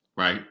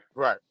 right?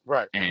 Right.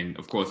 And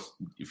of course,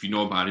 if you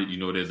know about it,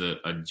 there's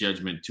a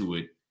judgment to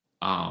it.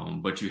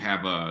 But you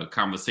have a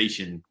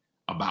conversation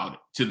about it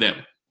to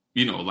them,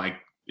 like,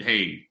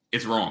 hey,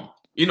 it's wrong.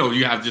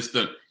 You have just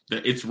the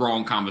it's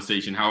wrong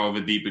conversation,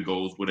 however deep it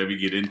goes, whatever you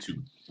get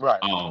into. Right.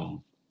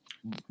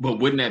 But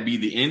wouldn't that be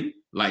the end?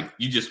 Like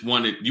you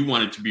want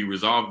it to be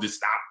resolved, to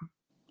stop?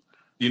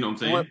 You know what I'm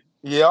saying? Well,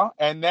 yeah,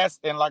 and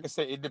like I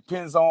said, it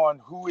depends on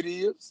who it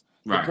is.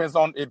 Right.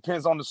 It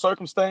depends on the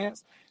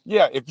circumstance.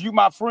 Yeah, if you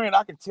my friend,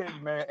 I can tell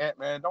you,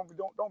 man,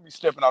 don't be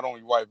stepping out on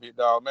your wife, big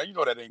dog, man. You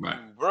know that ain't Right.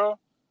 cool, bro.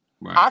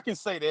 Right. I can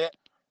say that,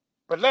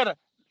 but let her.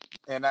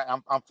 And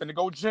I'm finna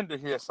go gender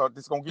here, so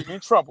this is gonna get me in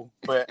trouble.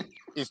 But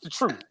it's the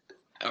truth.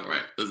 All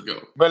right, let's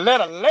go. But let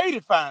a lady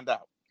find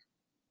out.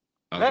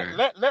 Okay.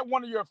 Let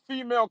one of your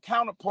female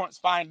counterparts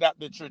find out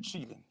that you're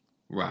cheating.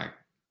 Right.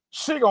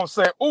 She gonna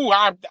say, "Ooh,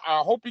 I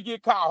hope you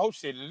get caught. I hope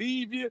she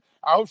leave you.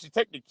 I hope she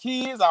take the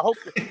kids. I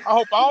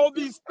hope all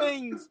these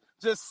things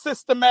just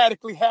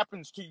systematically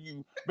happens to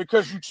you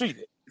because you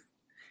cheated."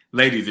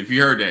 Ladies, if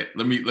you heard that,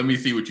 let me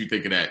see what you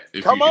think of that.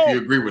 If Come on. you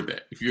agree with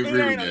that. If you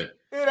agree with that.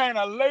 It ain't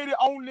a lady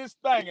on this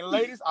thing. And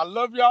ladies, I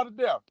love y'all to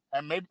death.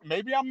 And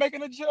maybe I'm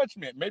making a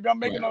judgment. Maybe I'm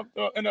making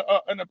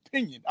an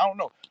opinion. I don't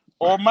know.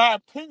 Or my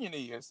opinion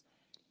is,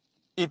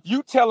 if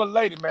you tell a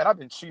lady, man, I've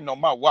been cheating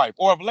on my wife,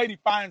 or if a lady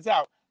finds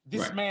out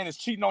this man is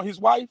cheating on his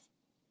wife,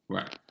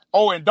 right?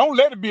 Oh, and don't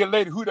let it be a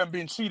lady who done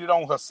been cheated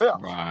on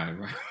herself. Right.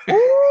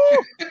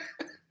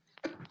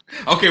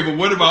 Okay, but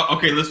what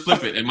about, let's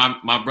flip it. And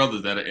my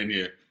brothers that are in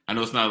here, I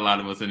know it's not a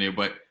lot of us in there,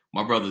 but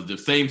my brothers, the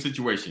same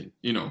situation.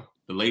 You know,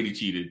 the lady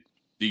cheated.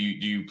 Do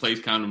you place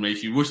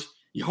condemnation?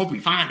 You hope he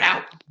find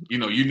out.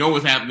 You know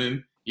what's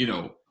happening. You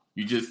know,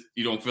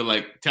 you don't feel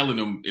like telling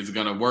him it's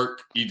gonna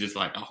work. You just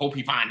like, I hope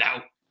he find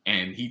out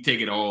and he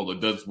take it all or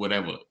does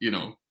whatever. You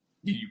know,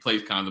 you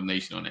place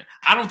condemnation on that.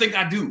 I don't think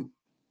I do.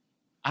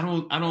 I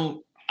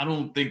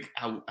don't think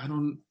I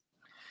don't.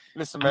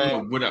 Listen,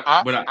 man.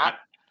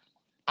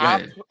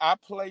 I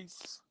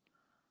place.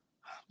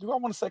 Do I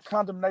want to say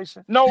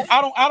condemnation? No,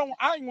 I don't.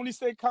 I ain't want to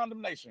say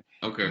condemnation.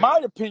 Okay. My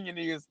opinion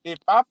is, if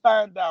I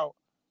find out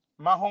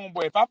my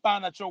homeboy, if I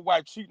find out your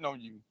wife cheating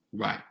on you,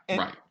 right.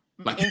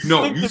 Like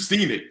you've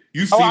seen it.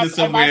 You've seen it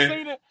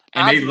somewhere,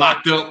 and they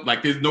locked up.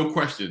 Like there's no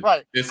question.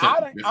 Right.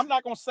 I'm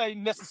not gonna say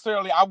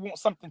necessarily I want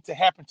something to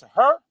happen to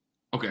her.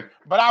 Okay.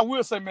 But I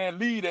will say, man,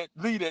 leave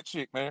that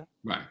chick, man.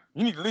 Right.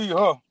 You need to leave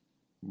her.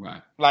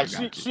 Right. Like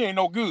she ain't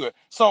no good.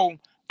 So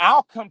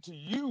I'll come to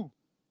you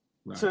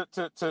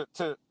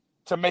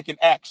to make an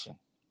action.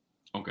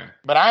 Okay.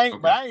 But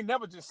I ain't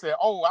never just said,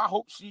 oh, I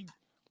hope she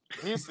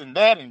this and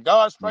that and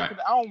God's striking.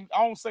 I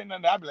don't say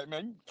nothing. I be like,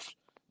 man,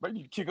 you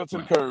need to kick her to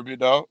the curb, big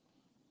dog.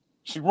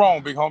 She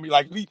wrong, big homie.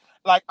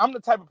 Like I'm the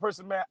type of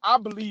person, man. I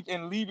believe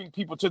in leaving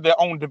people to their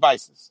own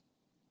devices.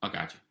 I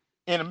got you.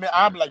 In a minute,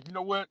 I'll be like, you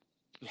know what?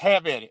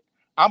 Have at it.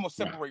 I'm gonna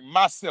separate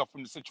myself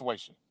from the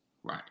situation.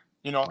 Right.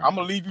 You know, I'm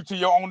gonna leave you to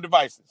your own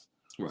devices.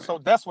 Right. So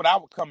that's what I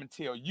would come and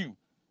tell you.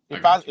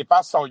 If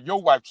I saw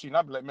your wife cheating,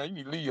 I'd be like, man, you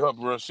need to leave her,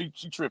 bro. She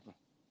tripping.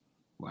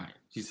 Right.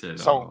 She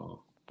said,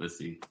 let's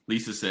see.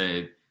 Lisa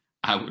said,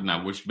 I would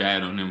not wish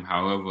bad on him.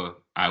 However,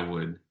 I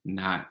would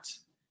not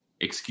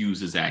excuse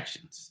his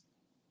actions.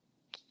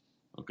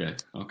 Okay.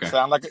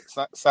 Sound like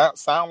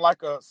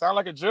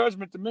a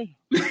judgment to me.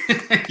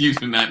 You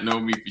do not know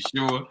me for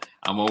sure.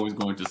 I'm always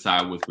going to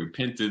side with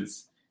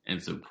repentance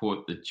and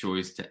support the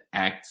choice to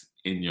act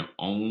in your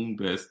own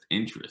best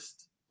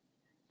interest.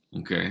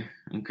 Okay.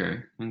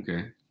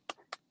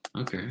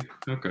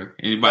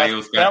 Anybody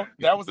else got?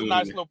 That was a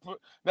nice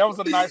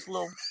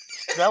little.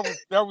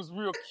 That was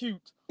real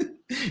cute.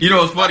 You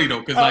know, it's funny though,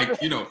 because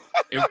like, you know,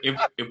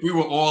 if we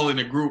were all in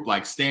a group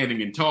like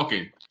standing and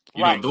talking,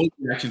 you know, those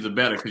reactions are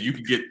better because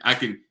I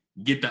can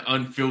get the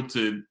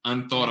unfiltered,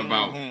 unthought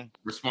about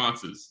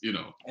responses. You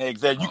know,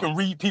 exactly. You can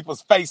read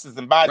people's faces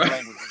and body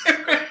language.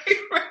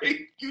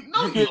 Right. You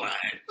know you're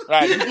lying.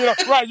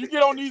 Right. You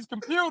get on these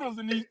computers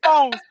and these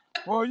phones.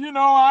 Well, you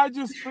know, I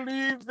just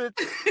believe that,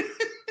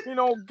 you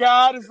know,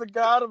 God is a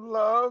God of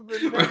love.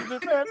 And if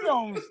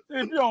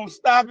you don't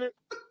stop it.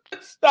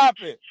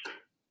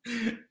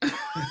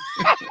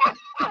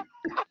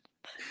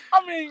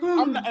 I mean,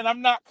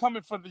 I'm not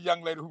coming for the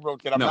young lady who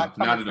wrote that. I'm not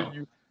coming for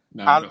you.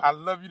 I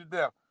love you to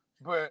death.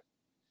 But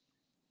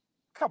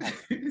come on.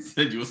 He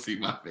said you'll see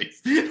my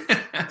face.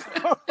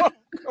 Come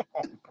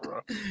on,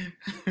 bro.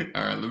 All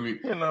right, let me.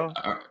 You know,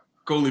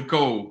 Coley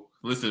Cole.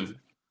 Listen,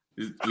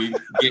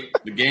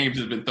 the games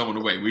has been thrown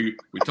away. We're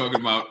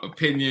talking about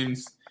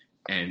opinions,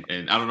 and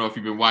I don't know if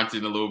you've been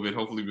watching a little bit.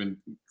 Hopefully,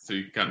 so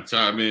you can kind of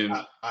chime in.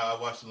 I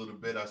watched a little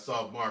bit. I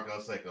saw Mark. I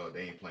was like, oh,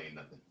 they ain't playing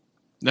nothing.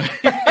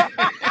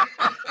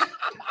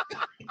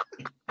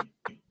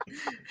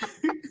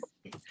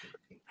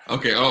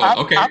 Okay.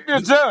 Oh, okay. I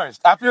feel judged.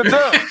 I feel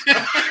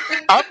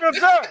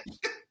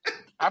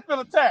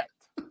attacked.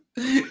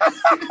 You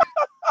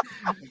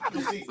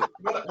see,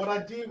 what I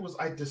did was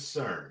I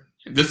discerned.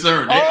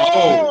 Discern.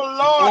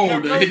 Oh,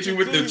 Lord. They hit you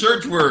with the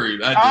church word.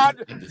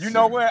 You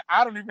know what?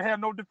 I don't even have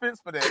no defense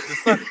for that.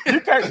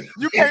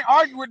 You can't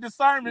argue with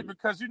discernment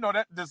because you know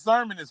that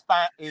discernment is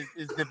fine, is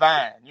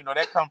divine. You know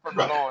that comes from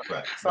the Lord.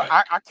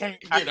 I can't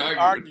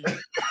argue.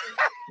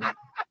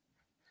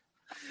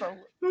 So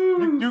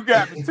you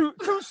got me.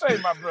 Touche,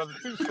 my brother.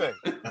 Touche.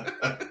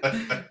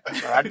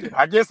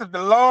 I guess if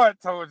the Lord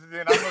told you,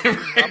 then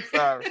I'm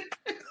sorry.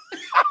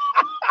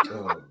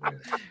 Oh, man.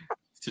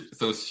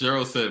 So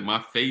Cheryl said, my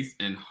face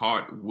and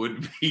heart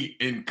would be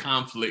in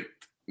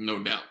conflict,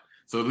 no doubt.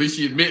 So at least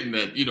she admitting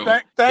that, you know,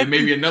 there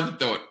may be another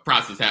thought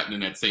process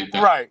happening at the same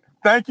time. Right.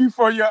 Thank you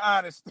for your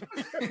honesty.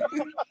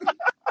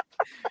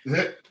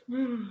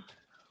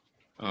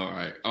 All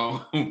right.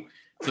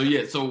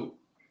 So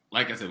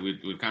like I said,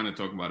 we're kind of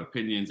talking about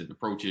opinions and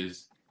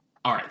approaches.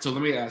 All right. So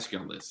let me ask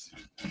y'all this.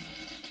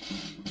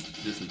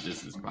 This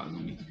is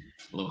probably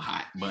a little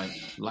hot, but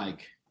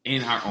like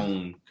in our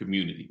own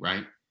community,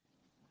 right?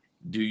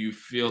 Do you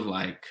feel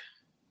like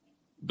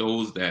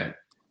those that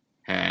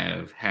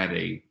have had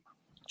a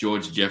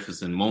George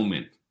Jefferson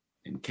moment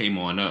and came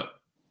on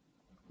up,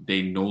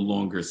 they no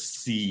longer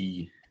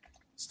see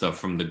stuff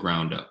from the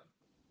ground up?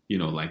 You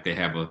know, like they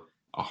have a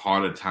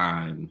harder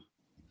time.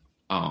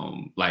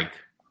 Like,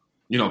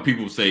 you know,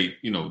 people say,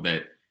 you know,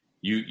 that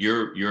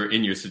you're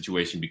in your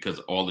situation because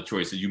of all the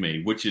choices you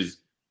made, which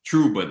is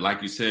true. But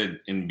like you said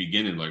in the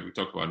beginning, like we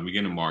talked about in the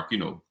beginning, Mark, you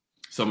know,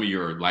 some of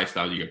your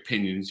lifestyle, your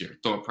opinions, your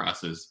thought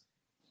process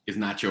is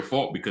not your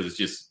fault because it's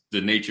just the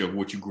nature of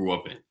what you grew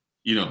up in.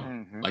 You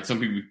know, like some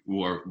people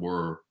who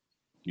were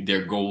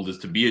their goal is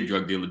to be a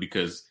drug dealer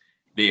because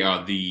they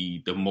are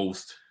the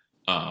most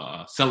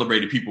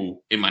celebrated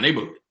people in my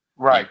neighborhood.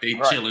 Right. Like they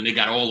chilling, they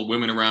got all the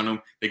women around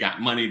them, they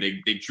got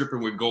money, they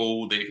dripping with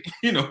gold, they,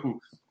 you know,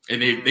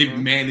 and they've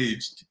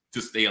managed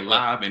to stay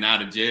alive and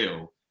out of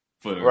jail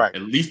for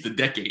at least a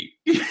decade.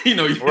 You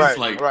know, it's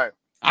like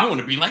I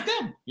want to be like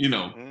them, you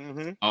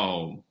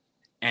know.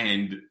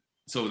 And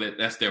so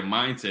that's their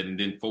mindset. And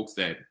then folks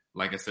that,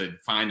 like I said,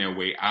 find their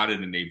way out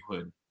of the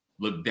neighborhood,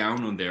 look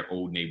down on their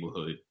old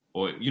neighborhood,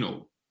 or, you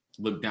know,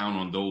 look down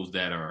on those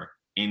that are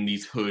in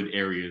these hood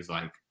areas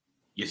like,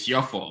 it's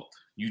your fault,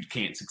 you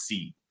can't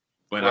succeed.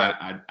 But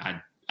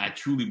I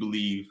truly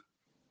believe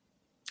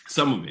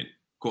some of it,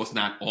 of course,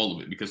 not all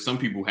of it, because some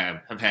people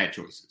have had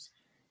choices.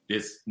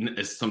 There's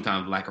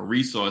sometimes lack of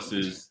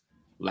resources,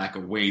 lack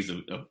of ways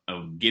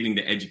of getting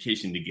the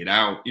education to get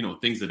out, you know,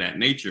 things of that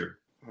nature.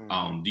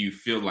 Do you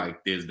feel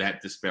like there's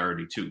that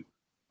disparity too?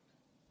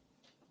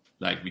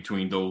 Like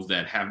between those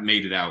that have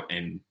made it out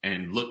and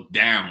look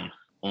down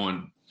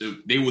on,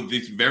 they were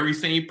this very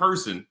same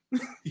person,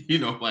 you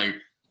know, like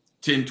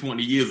 10,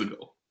 20 years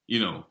ago, you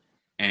know,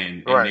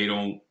 and they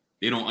don't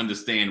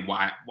understand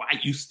why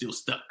you still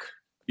stuck,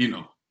 you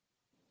know.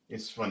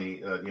 It's funny,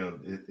 you know,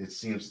 it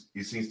seems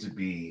to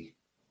be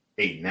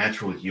a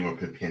natural human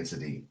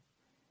propensity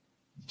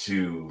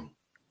to,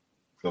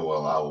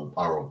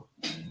 I'll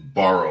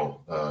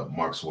borrow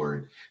Mark's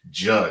word,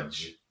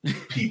 judge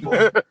people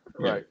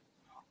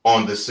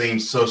on the same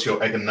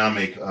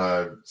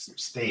socioeconomic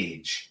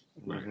stage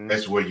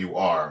as where you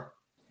are,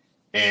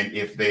 and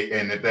if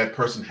that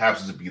person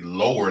happens to be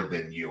lower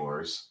than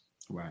yours,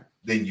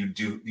 then you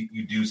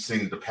do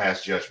sing the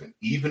past judgment,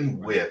 even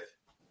with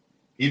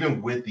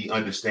the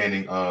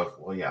understanding of,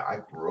 well, yeah, I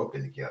grew up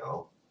in the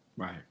ghetto,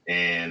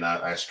 and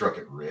I struck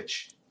it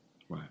rich,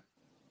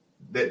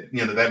 that,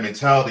 you know, that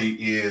mentality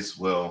is,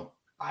 well,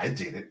 I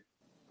did it,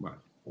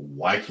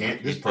 why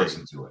can't this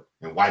person do it?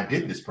 And why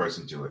did this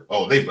person do it?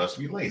 Oh, they must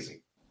be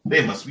lazy,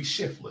 they must be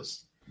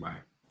shiftless,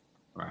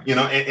 you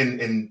know.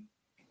 And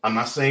I'm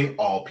not saying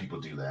all people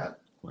do that,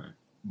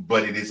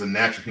 but it is a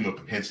natural human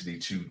propensity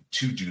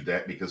to do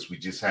that, because we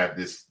just have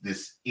this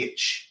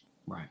itch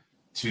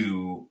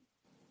to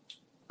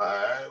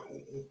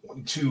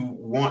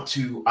want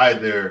to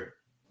either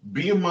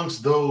be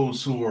amongst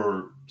those who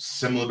are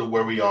similar to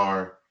where we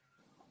are,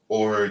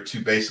 or to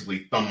basically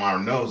thumb our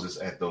noses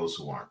at those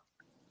who aren't.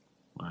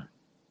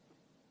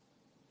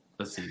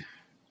 Let's see.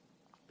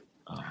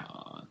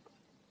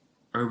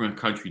 Urban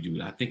Country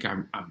Dude. I think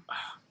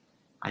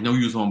I know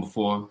you was on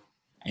before.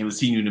 I haven't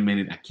seen you in a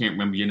minute. I can't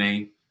remember your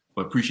name,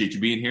 but appreciate you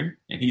being here.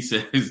 And he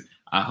says,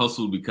 I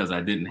hustled because I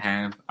didn't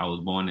have. I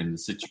was born in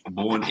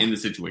the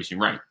situation.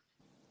 Right.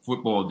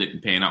 Football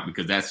didn't pan out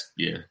because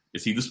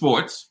it's either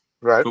sports.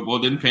 Football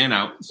didn't pan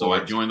out, so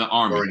I joined the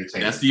Army.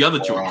 That's the other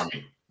choice.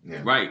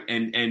 Right.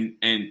 And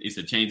it's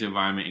a change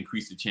environment,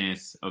 increase the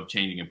chance of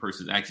changing a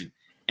person's action.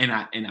 And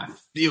I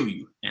feel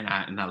you. And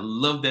I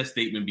love that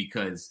statement,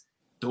 because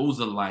those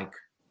are like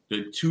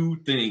the two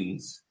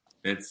things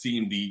that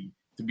seem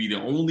to be the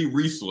only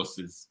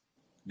resources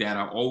that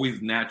are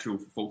always natural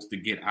for folks to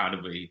get out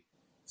of a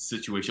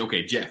situation.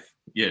 Okay, Jeff.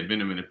 Yeah,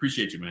 Benjamin,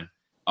 appreciate you, man.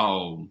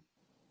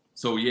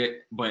 So yeah,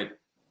 but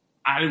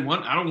I don't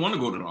want to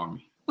go to the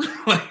Army.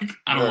 Like,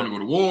 I don't want to go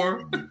to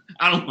war.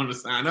 I don't want to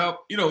sign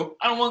up. You know,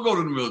 I don't want to go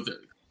to the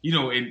military. You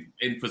know,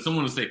 and for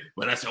someone to say,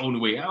 well, that's the only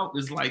way out,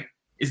 is like,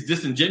 it's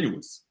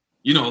disingenuous.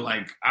 You know,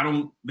 like, I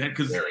don't, that,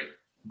 because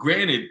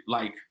granted,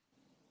 like,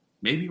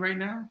 maybe right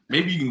now,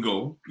 maybe you can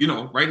go, you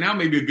know, right now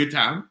may be a good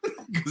time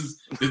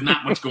because there's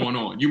not much going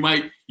on. You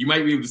might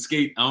be able to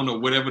skate, I don't know,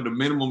 whatever the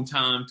minimum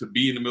time to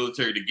be in the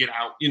military to get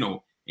out, you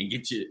know, and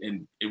get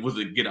an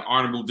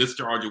honorable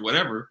discharge or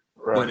whatever.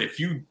 Right. But if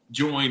you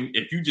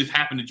just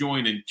happen to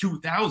join in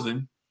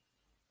 2000,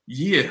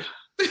 yeah,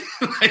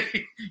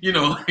 like, you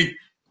know, like,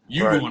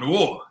 you going to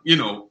war, you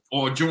know,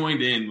 or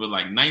joined in with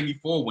like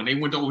 94 when they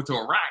went over to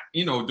Iraq,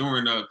 you know,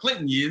 during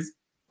Clinton years,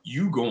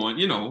 you going,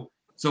 you know,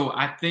 So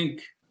I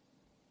think,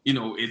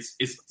 it's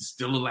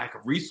still a lack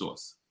of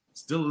resource.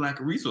 Still a lack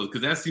of resource, because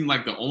that seemed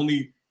like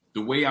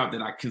the way out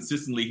that I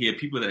consistently hear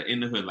people that are in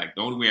the hood, like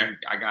the only way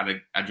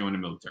I joined the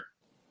military.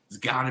 There's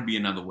got to be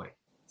another way.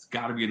 It's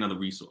got to be another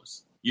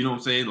resource. You know what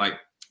I'm saying? Like,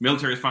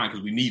 military is fine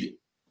because we need it,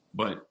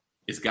 but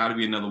it's got to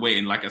be another way.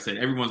 And like I said,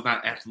 everyone's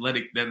not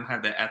athletic, doesn't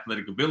have that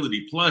athletic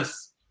ability.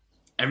 Plus,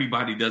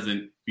 everybody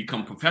doesn't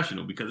become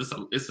professional because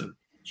it's a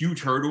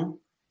huge hurdle.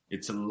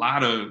 It's a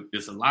lot of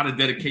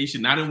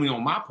dedication, not only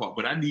on my part,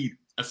 but I need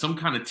some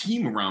kind of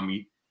team around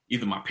me,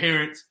 either my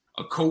parents,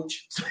 a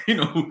coach,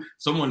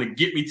 someone to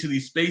get me to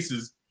these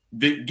spaces,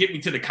 that get me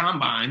to the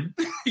combine,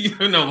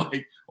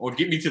 or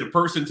get me to the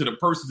person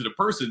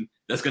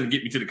that's going to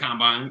get me to the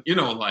combine,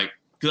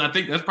 because I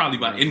think that's probably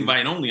by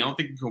invite only. I don't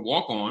think you can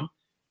walk on.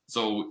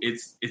 So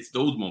it's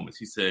those moments.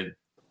 He said,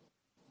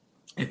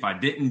 if I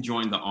didn't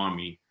join the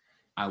Army,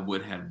 I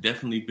would have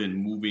definitely been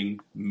moving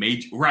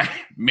major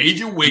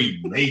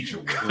weight.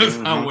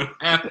 Because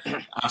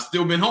I've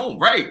still been home,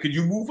 right? Could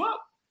you move up?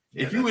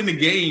 Yeah, if you in the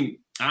game,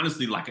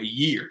 honestly, like a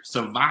year,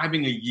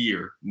 surviving a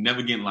year,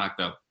 never getting locked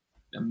up,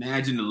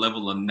 imagine the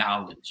level of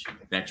knowledge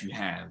that you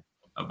have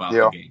about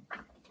the game.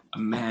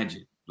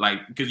 Imagine.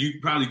 Like, because you're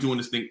probably doing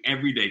this thing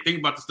every day. Think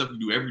about the stuff you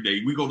do every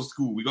day. We go to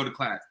school, we go to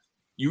class.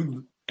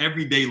 You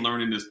every day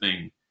learning this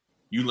thing.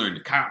 You learn the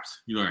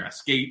cops, you learn how to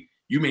skate.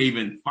 You may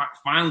even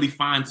finally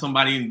find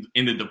somebody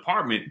in the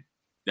department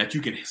that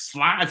you can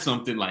slide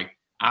something like,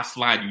 I'll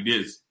slide you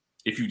this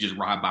if you just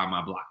ride by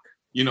my block.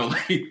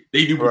 Like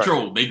they do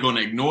patrol. Right. They're going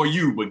to ignore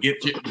you, but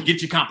get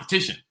your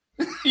competition.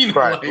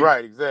 Right,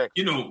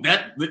 exactly.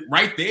 That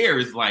right there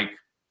is like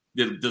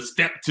the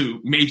step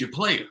to major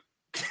player.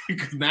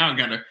 Because now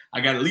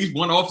I got at least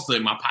one officer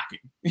in my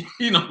pocket.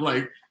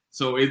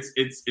 So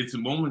it's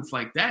moments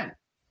like that.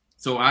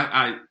 So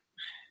I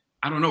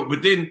don't know,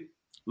 but then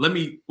go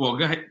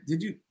ahead.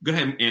 Did you go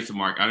ahead and answer,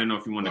 Mark? I don't know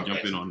if you want to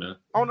jump in on the.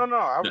 Oh no,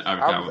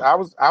 I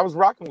was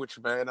rocking with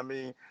you, man. I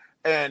mean,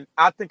 and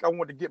I think I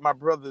want to get my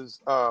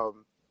brother's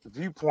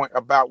viewpoint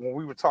about when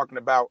we were talking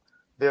about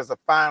there's a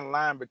fine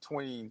line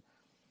between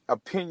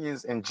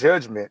opinions and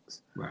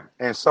judgments, right?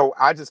 And so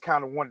I just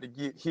kind of wanted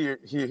to hear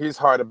his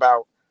heart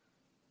about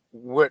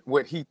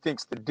what he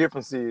thinks the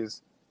difference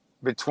is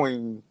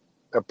between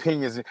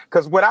opinions,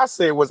 because what I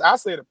said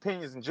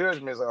opinions and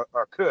judgments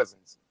are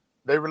cousins.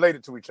 They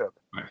related to each other.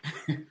 Right.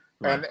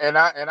 Right. And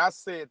I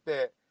said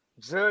that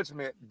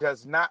judgment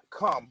does not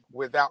come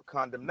without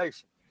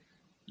condemnation.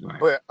 Right.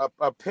 But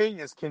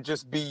opinions can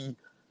just be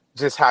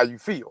just how you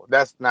feel.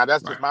 That's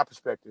just my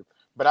perspective.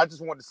 But I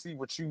just want to see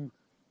what you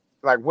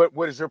like.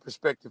 What is your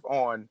perspective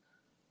on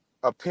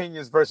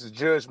opinions versus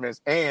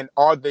judgments, and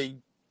are they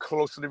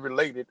closely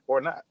related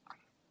or not?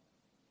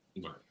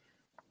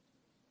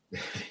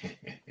 Right.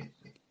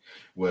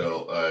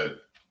 Well,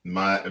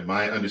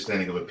 my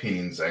understanding of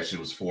opinions actually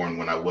was formed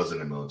when I was in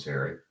the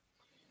military,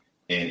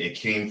 and it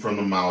came from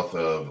the mouth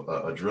of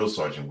a drill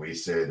sergeant where he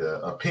said,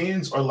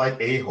 opinions are like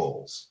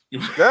a-holes.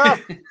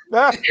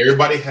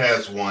 Everybody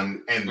has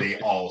one and they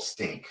all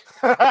stink.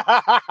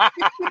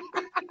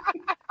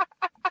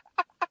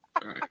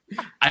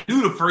 I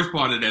knew the first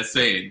part of that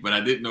saying, but I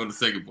didn't know the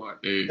second part.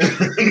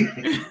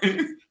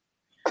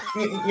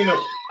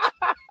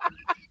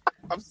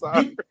 I'm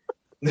sorry.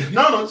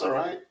 No, it's all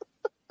right.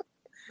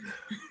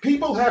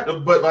 People have to,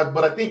 but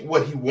I think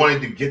what he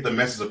wanted to get the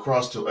message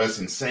across to us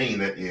in saying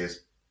that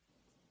is,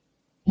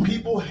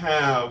 people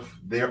have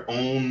their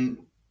own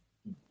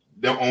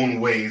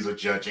ways of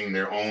judging,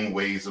 their own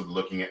ways of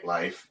looking at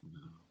life.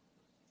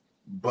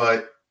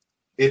 But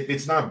if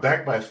it's not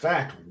backed by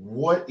fact,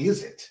 what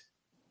is it?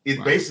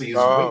 It basically is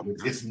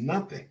weightless. It's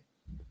nothing.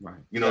 Right.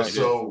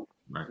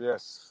 Right.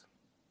 Yes.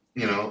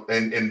 And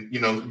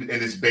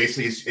it's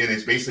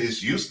basically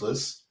as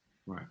useless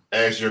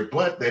as your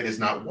butt that is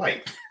not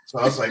white. So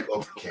I was like,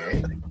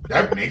 okay,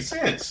 that makes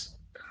sense.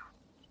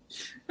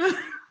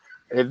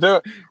 It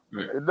does.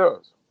 It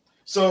does.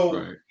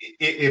 So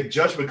if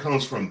judgment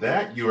comes from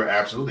that, you are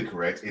absolutely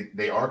correct.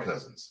 They are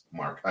cousins,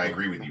 Mark. I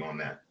agree with you on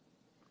that.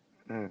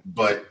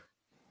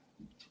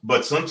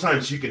 But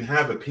sometimes you can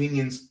have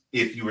opinions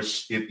if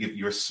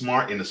you're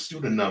smart and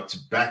astute enough to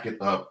back it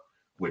up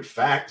with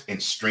fact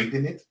and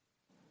strengthen it.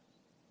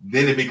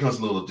 Then it becomes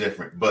a little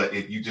different. But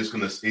if you're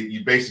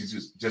basically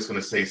just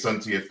gonna say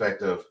something to the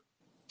effect of,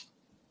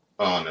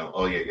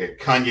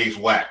 Kanye's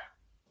whack.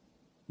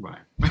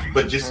 Right.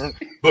 But just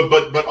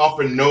but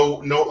offer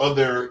no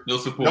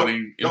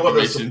supporting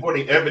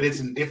evidence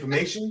and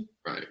information.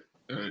 Right.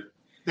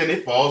 Then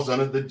it falls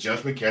under the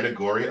judgment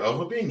category of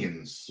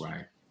opinions.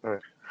 Right.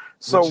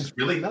 So which is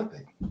really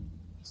nothing.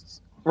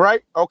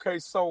 Right. Okay.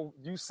 So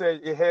you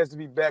said it has to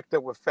be backed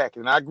up with fact,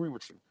 and I agree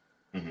with you.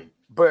 Mm-hmm.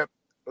 But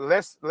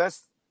let's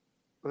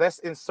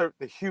insert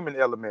the human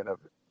element of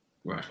it.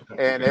 Right.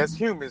 And as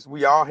humans,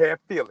 we all have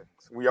feelings.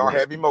 We all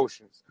have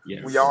emotions.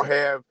 Yes. We all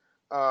have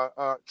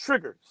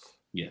triggers.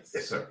 Yes.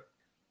 Yes, sir.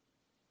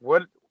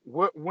 When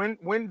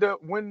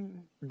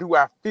do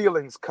our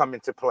feelings come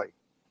into play?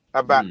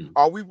 About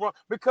are we wrong?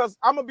 Because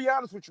I'm gonna be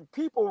honest with you,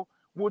 people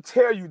will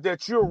tell you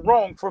that you're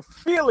wrong for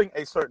feeling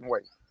a certain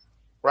way,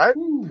 right?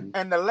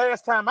 And the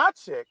last time I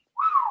checked,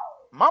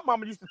 my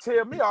mama used to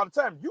tell me all the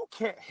time, you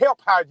can't help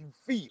how you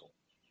feel.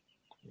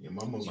 Your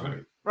mama's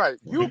right. Right.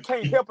 You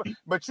can't help it,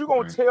 but you're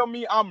going to tell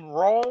me I'm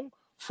wrong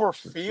for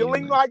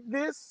feeling like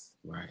this?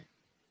 Right.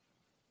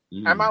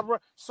 Am I right?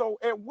 So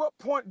at what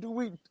point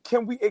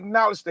can we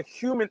acknowledge the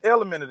human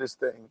element of this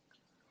thing?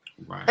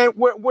 Right. And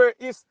where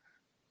it's,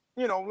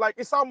 like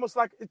it's almost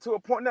like to a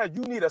point now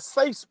you need a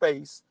safe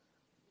space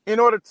in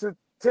order to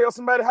tell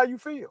somebody how you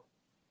feel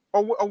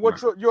or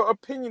what your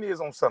opinion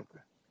is on something.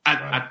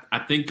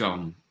 I think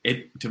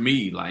it, to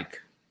me,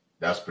 like,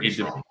 that's pretty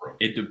strong, bro.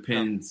 It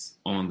depends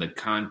on the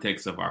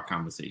context of our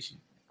conversation,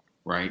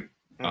 right?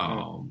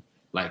 Mm-hmm.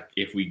 Like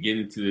if we get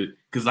into,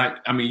 because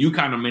you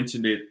kind of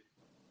mentioned it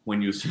when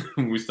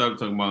we started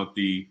talking about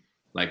we're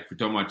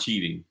talking about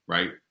cheating,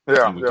 right?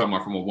 Yeah. And we're talking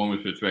about from a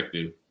woman's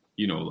perspective,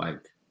 like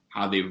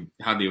how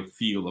they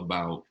feel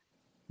about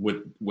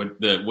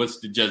what's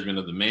the judgment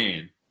of the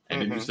man,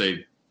 and then you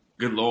say,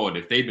 good Lord,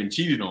 if they've been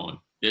cheated on,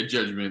 their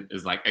judgment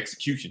is like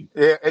execution.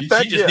 Yeah, she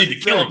just need to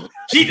kill him.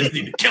 She just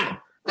need to kill him.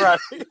 Right.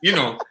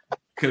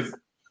 Because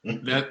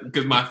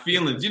my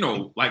feelings,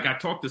 like I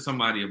talked to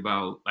somebody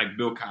about like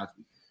Bill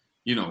Cosby,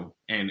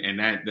 and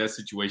that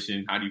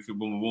situation, how do you feel,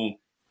 boom, boom, boom.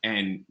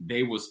 And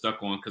they were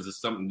stuck on because it's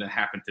something that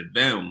happened to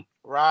them.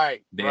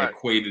 Right. They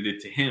equated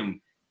it to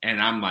him. And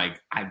I'm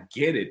like, I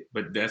get it,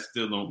 but that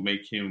still don't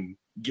make him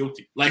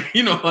guilty. Like,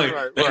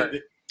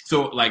 right.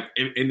 So like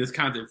in this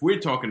context, if we're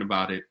talking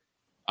about it,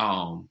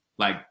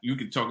 like you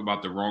can talk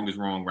about the wrong is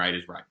wrong, right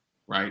is right.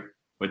 Right.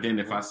 But then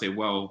if I say,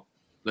 well,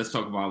 let's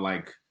talk about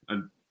like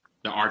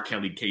the R.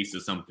 Kelly case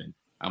or something.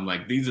 I'm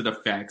like, these are the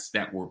facts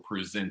that were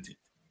presented.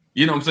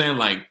 You know what I'm saying?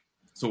 Like,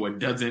 so it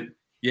doesn't,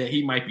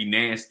 he might be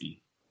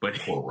nasty, but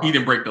he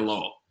didn't break the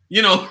law.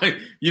 You know what I'm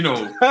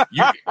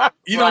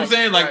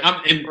saying? Like,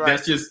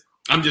 that's just,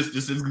 I'm just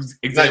this is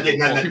example.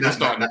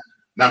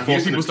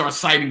 People start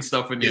citing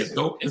stuff in this.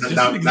 So it's just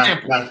an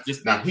example.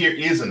 Now here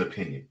is an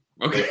opinion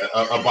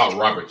about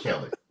Robert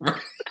Kelly.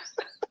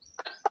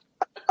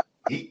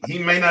 He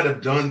may not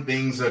have done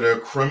things that are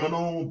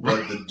criminal,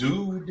 but the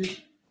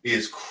dude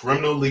is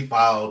criminally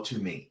foul to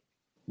me.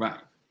 Right.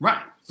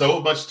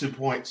 So much to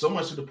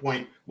the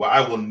point where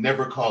I will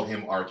never call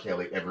him R.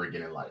 Kelly ever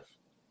again in life.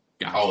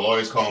 Gotcha. I will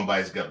always call him by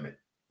his government.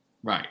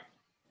 Right.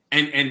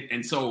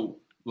 And so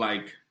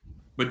like,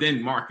 but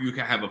then Mark, you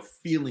can have a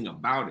feeling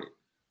about it.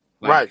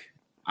 Like, right.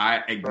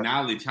 I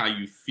acknowledge how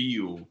you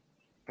feel,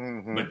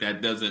 but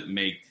that doesn't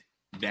make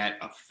that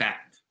a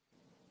fact.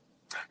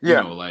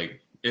 Yeah.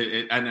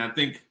 And I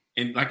think,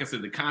 and like I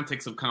said, the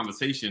context of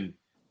conversation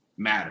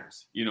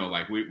matters.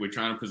 Like we're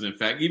trying to present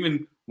fact.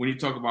 Even when you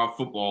talk about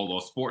football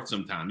or sports,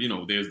 sometimes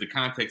there's the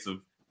context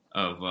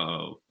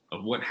of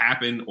what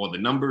happened or the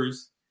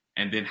numbers,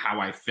 and then how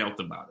I felt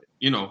about it.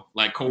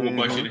 Like Cole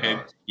Bushing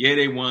had,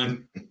 they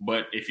won,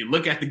 but if you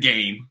look at the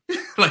game,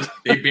 like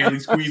they barely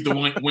squeezed the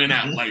win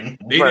out. Like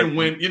they didn't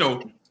win.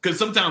 Because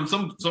sometimes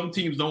some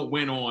teams don't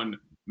win on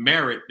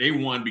merit; they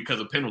won because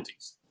of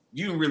penalties.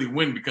 You didn't really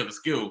win because of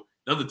skill.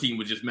 The other team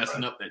was just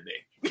messing up that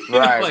day.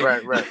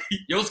 Right.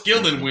 Your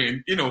skill didn't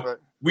win.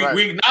 We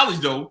acknowledge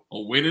though a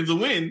win is a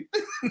win.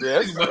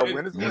 Yes, but, a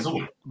win is a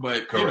win.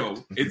 But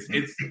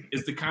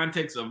it's the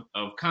context of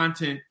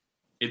content.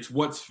 It's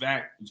what's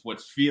fact. It's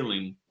what's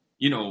feeling.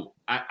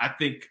 I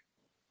think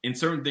in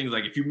certain things,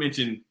 like if you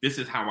mention this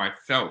is how I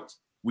felt,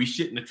 we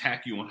shouldn't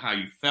attack you on how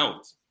you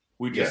felt.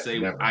 We just say,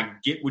 never. I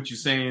get what you're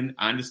saying.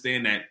 I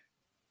understand that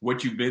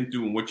what you've been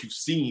through and what you've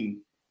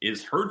seen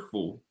is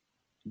hurtful,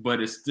 but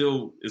it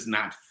still is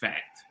not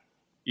fact,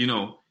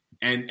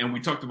 And we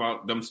talked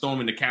about them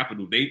storming the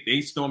Capitol.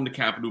 They stormed the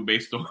Capitol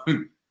based on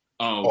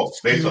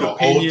based on a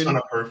whole ton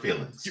of hurt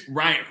feelings.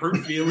 Right, hurt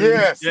feelings.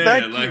 Yes,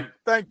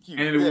 thank you.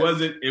 And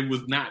it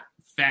was not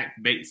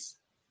fact based.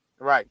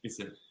 Right. It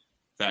said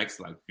facts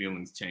like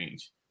feelings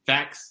change.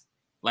 Facts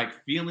like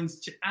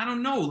feelings. I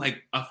don't know.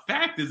 Like a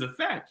fact is a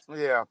fact.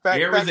 Yeah.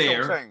 Air is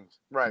air. Change.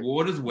 Right.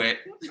 Water's wet.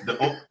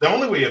 The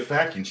only way a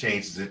fact can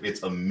change is if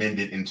it's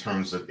amended in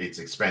terms of it's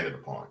expanded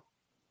upon.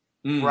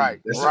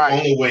 Right. That's the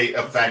only way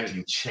a fact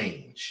can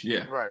change.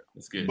 Yeah. Right.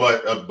 That's good.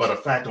 But a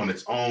fact on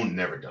its own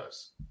never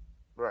does.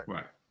 Right.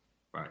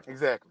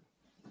 Exactly.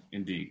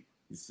 Indeed.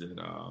 He said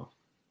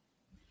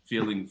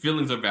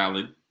feelings are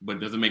valid, but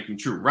doesn't make them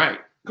true. Right.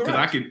 Because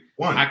I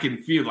can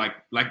feel like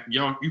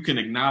y'all, you can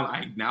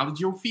acknowledge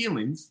your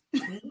feelings.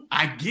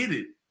 I get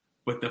it.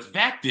 But the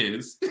fact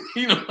is,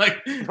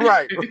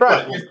 right.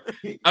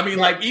 I mean,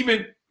 like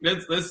even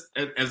let's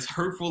as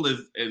hurtful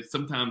as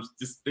sometimes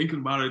just thinking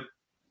about it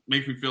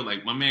makes me feel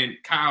like my man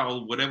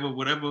Kyle, whatever.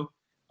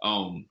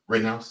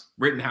 Rittenhouse.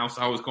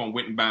 I always call him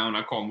Wittenbound.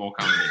 I call him all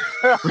kinds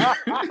of names.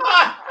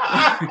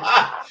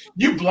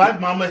 You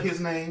black mama his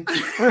name.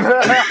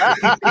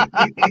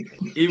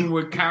 Even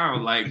with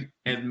Kyle, like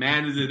as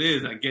mad as it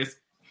is, I guess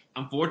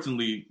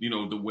unfortunately,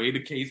 the way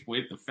the case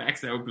went, the facts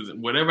that were presented,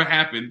 whatever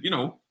happened,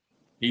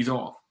 he's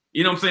off.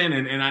 You know what I'm saying?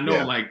 And I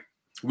know like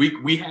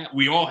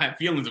we all have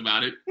feelings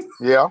about it.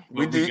 Yeah,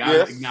 we did.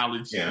 gotta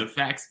acknowledge the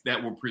facts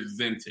that were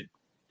presented.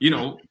 You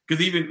know,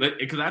 because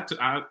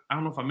I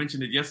don't know if I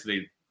mentioned it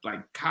yesterday.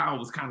 Like Kyle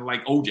was kind of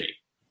like OJ.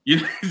 You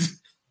know,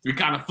 we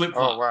kind of flip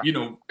flop. Wow. You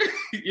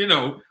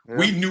know,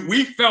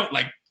 we felt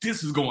like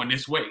this is going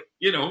this way.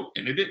 You know,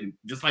 and it didn't.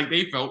 Just like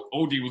they felt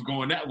OJ was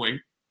going that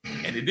way,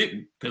 and it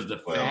didn't because the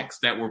facts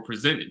that were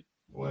presented.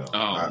 Well,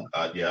 I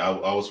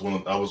was one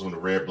of the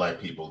rare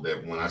black people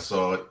that when I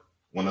saw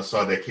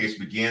that case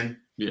begin.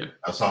 Yeah,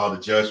 I saw how the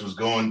judge was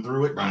going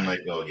through it. Right. I'm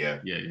like, oh yeah.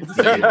 It's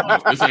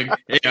like,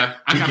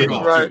 I gotta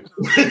go right.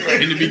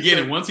 In the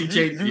beginning, once he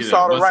changed, you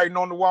saw the writing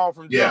on the wall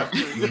from judge.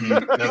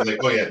 Mm-hmm. I was like,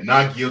 oh yeah,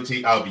 not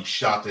guilty. I'll be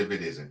shocked if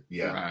it isn't.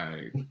 Yeah,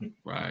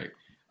 right.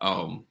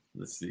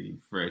 Let's see.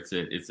 Fred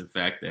said it's a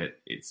fact that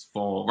it's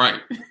fall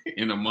right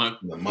in a month.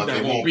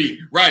 That won't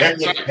be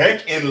right.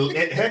 Heck,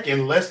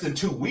 in less than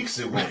 2 weeks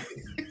it won't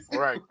be.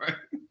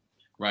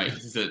 Right. He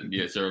said,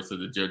 Cheryl said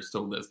the judge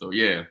told us though.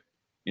 Yeah,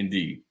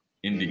 indeed.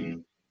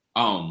 Mm-hmm.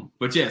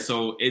 But yeah,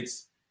 so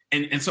it's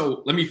and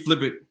so let me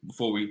flip it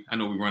before I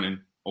know we're running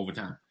over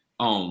time.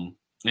 And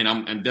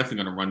I'm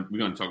definitely we're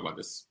gonna talk about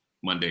this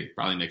Monday,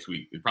 probably next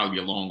week. It'll probably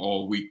be a long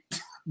all week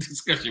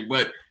discussion.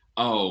 But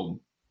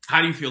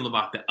how do you feel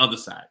about the other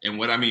side? And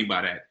what I mean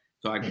by that,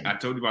 so I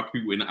told you about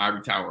people in the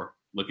ivory tower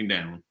looking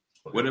down.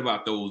 Okay. What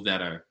about those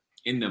that are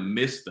in the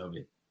midst of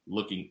it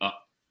looking up?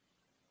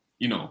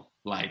 You know,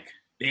 like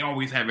they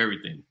always have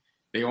everything.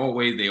 They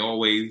always,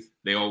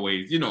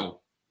 you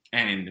know,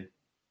 and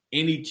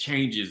any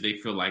changes they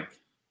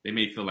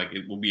may feel like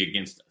it will be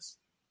against us.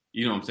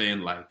 You know what I'm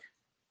saying? Like,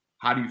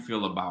 how do you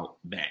feel about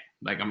that?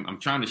 Like, I'm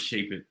trying to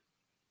shape it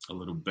a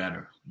little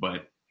better,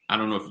 but I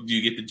don't know if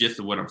you get the gist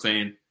of what I'm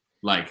saying.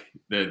 Like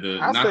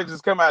I say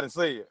just come out and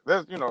say it.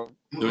 That's the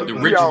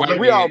rich white man.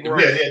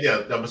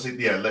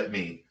 Let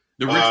me.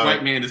 The rich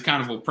white man is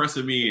kind of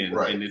oppressing me,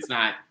 and it's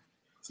not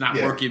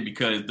working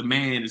because the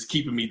man is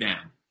keeping me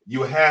down.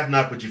 You have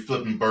not, but you're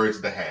flipping birds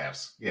of the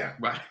halves. Yeah.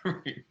 Right.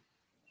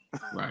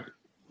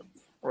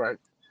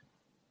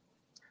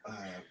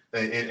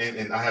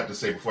 And I have to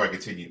say before I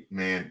continue,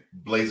 man,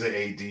 Blazer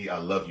AD, I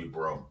love you,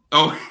 bro.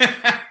 Oh,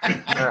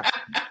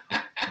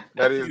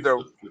 that is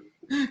dope.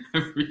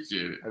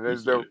 Appreciate it. That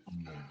is dope.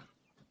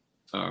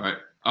 All right.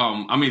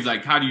 I mean, it's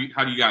like, how do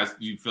you guys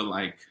feel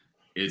like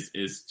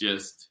it's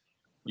just,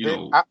 you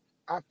know,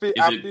 is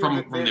it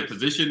from their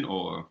position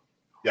or?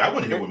 Yeah, I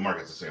want to hear what Mark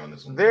has to say on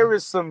this one. There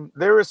is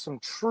some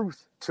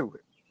truth to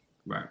it.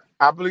 Right.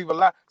 I believe a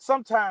lot.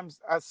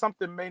 Sometimes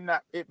something may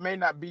not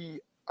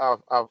be a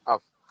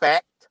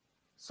fact,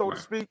 so to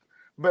speak,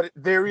 but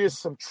there is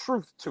some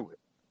truth to it.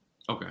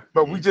 Okay.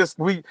 But does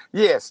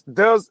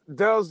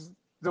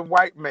the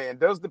white man,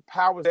 does the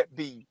powers that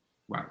be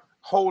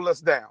hold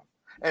us down?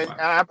 And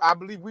I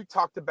believe we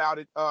talked about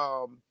it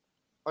a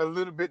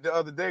little bit the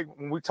other day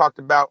when we talked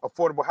about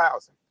affordable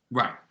housing.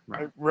 Right.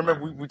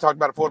 Remember we talked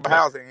about affordable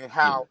housing and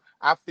how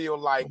I feel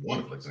like a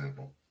wonderful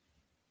example.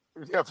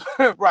 Yeah,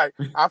 right.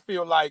 I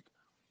feel like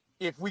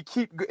if we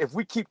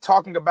keep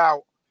talking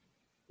about,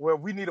 well,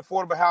 we need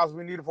affordable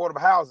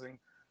housing,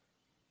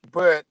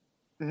 but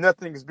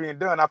nothing is being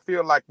done, I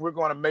feel like we're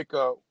going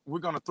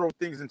to throw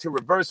things into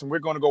reverse and we're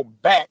going to go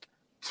back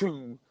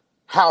to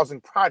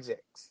housing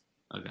projects.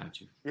 I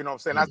got you. You know what I'm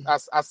saying?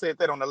 Mm-hmm. I said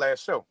that on the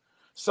last show.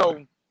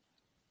 So,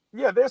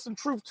 there's some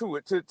truth to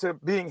it, to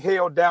being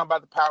held down by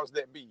the powers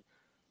that be.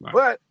 Right.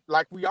 But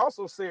like we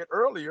also said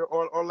earlier,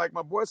 or like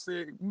my boy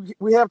said,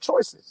 we have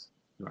choices.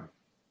 Right.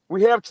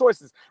 We have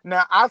choices.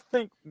 Now, I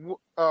think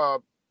the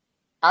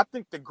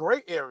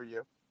gray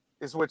area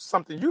is what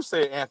something you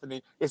said,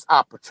 Anthony, is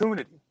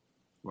opportunity.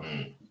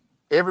 Right.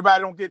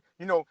 Everybody don't get,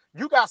 you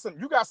got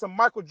some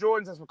Michael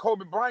Jordans and some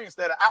Kobe Bryants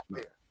that are out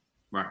there.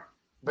 Right.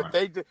 But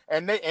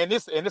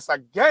it's a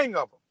gang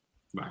of them.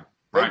 Right.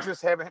 They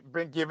just haven't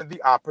been given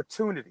the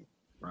opportunity.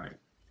 Right.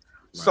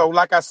 So,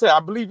 like I said, I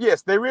believe,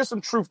 yes, there is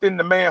some truth in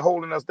the man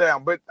holding us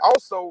down, but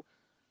also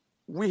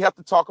we have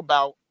to talk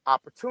about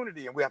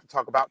opportunity and we have to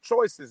talk about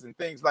choices and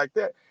things like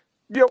that.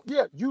 You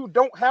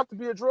don't have to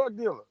be a drug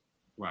dealer.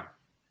 Right.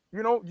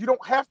 You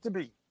don't have to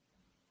be.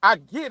 I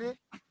get it.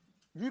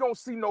 You don't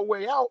see no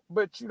way out,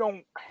 but you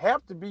don't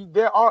have to be.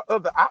 There are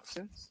other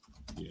options.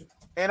 Yeah.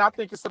 And I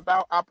think it's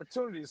about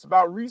opportunity. It's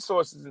about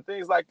resources and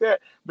things like that.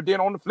 But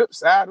then on the flip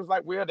side, it's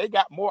like, well, they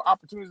got more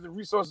opportunities and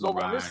resources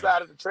over on this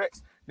side of the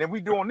tracks than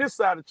we do on this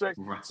side of the tracks.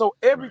 Right. So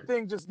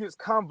everything just gets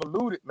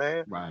convoluted,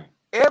 man. Right.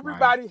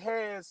 Everybody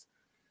has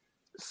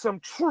some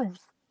truth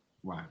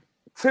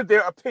to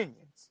their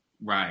opinions.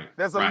 Right.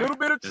 There's a little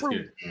bit of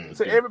truth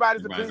to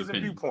everybody's opinions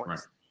and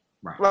viewpoints.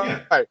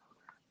 Right.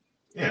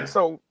 Yeah.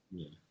 So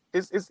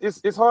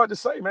it's hard to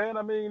say, man.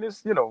 I mean,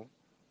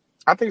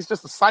 I think it's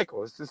just a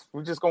cycle.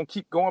 We're just gonna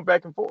keep going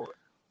back and forth.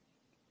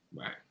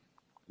 Right.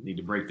 Need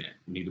to break that.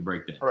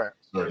 Right.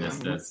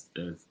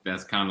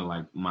 That's kind of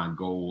like my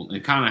goal,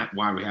 and kind of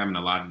why we're having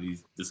a lot of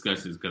these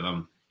discussions.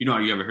 Because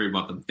you ever heard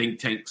about them think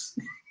tanks?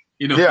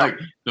 Like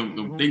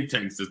them think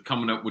tanks is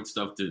coming up with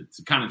stuff to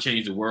kind of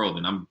change the world,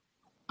 and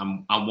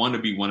I want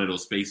to be one of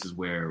those spaces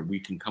where we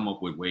can come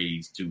up with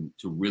ways to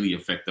really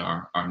affect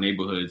our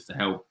neighborhoods, to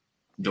help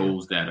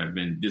those that have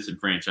been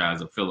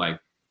disenfranchised or feel like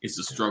it's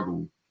a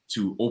struggle,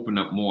 to open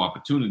up more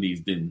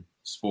opportunities than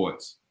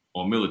sports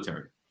or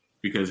military,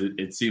 because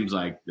it seems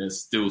like there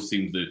still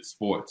seems that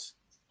sports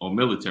or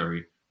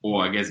military,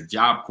 or I guess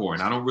Job Corps,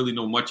 and I don't really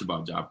know much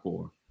about Job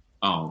Corps,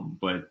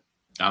 but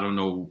I don't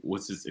know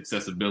what's its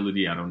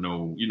accessibility. I don't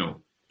know,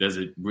 does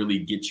it really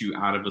get you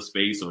out of a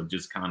space or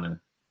just kind of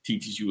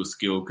teaches you a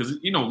skill? Because,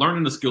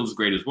 learning the skill is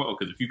great as well,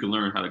 because if you can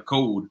learn how to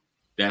code,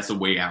 that's a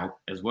way out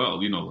as well,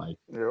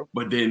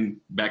 But then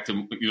back to,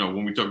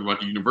 when we talk about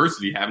the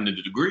university having a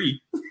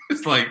degree,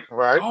 it's like,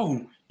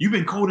 oh, you've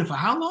been coding for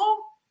how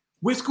long?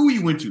 What school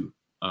you went to?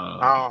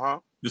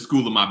 The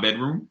school in my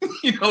bedroom.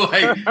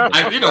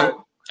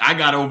 I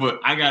got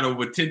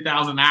over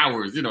 10,000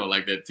 hours,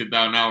 like that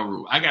 10,000 hour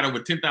rule. I got over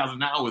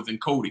 10,000 hours in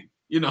coding,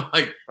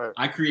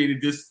 I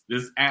created this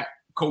app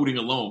coding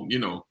alone,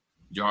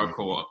 Job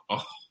Corps.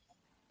 Oh,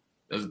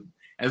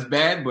 that's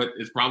bad, but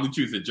it's probably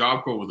true. The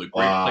Job Corps was a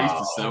great place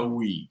to sell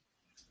weed.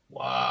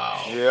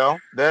 Wow. Yeah,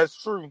 that's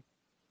true.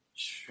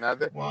 Now,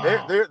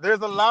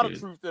 there's a lot of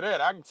truth to that.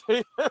 I can tell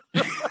you.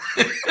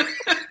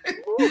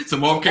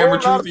 Some off-camera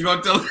truth you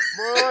gonna tell us?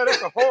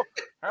 Boy,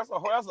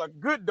 that's a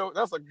good dose.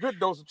 That's a good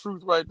dose of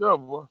truth right there,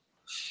 boy.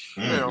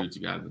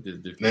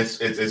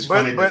 It's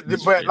funny, but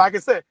like I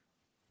said,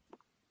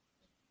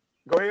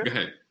 go ahead. Go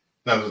ahead.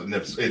 No,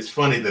 it's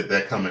funny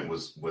that comment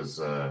was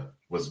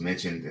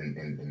mentioned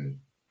and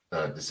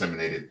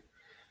disseminated.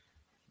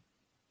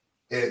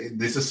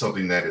 This is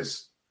something that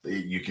is,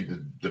 you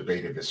can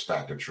debate if it's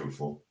fact or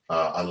truthful.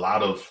 A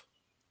lot of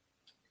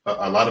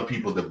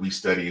people that we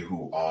study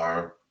who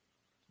are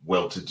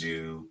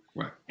well-to-do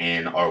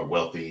and are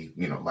wealthy,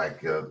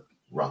 like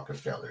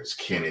Rockefellers,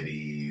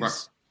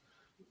 Kennedys,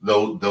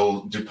 those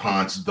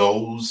DuPonts,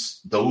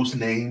 those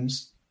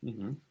names.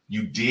 Mm-hmm.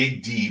 You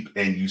dig deep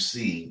and you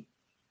see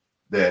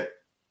that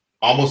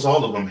almost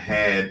all of them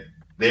had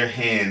their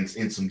hands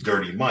in some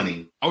dirty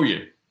money. Oh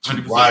yeah,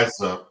 100%. To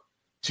rise up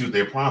to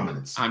their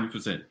prominence.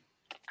 100%.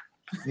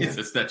 Yeah. It's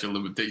a statute of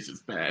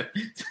limitations bad.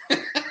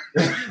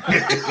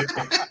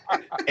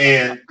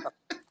 And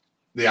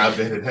yeah, I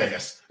bet it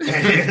has.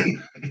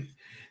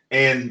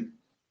 And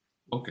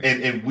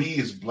we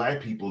as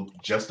Black people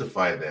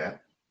justify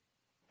that.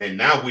 And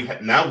now we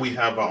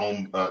have our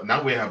own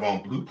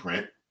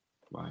blueprint,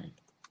 right?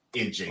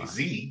 In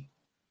Jay-Z,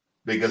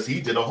 because he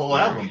did a whole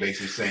album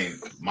basically saying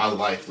my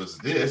life was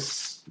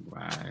this,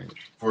 right?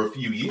 For a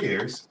few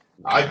years,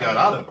 I got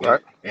out of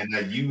it, and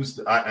I used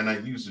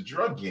the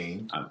drug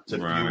game to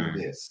fuel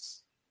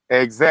this.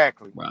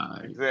 Exactly.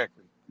 Right.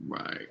 Exactly.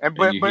 Right. And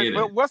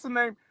but what's the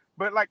name?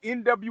 But like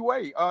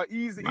NWA,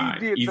 Eazy-E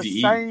did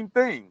the same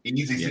thing.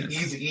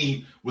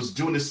 Eazy-E was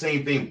doing the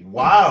same thing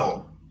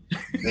while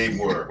they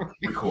were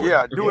recording.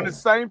 Yeah, doing the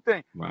same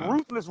thing. Right.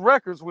 Ruthless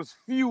Records was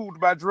fueled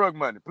by drug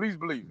money. Please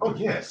believe. Oh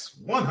yes,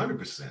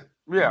 100%.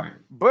 Yeah, right.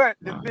 But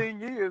the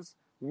thing is,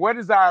 what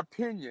is our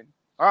opinion?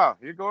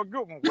 Here go a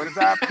good one. What is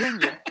our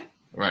opinion?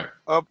 Right.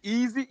 Of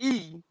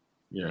Eazy-E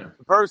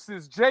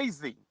versus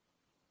Jay-Z?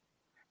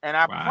 And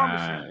I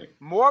promise you,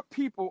 more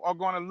people are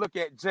going to look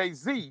at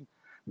Jay-Z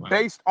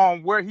based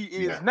on where he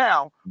is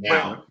now.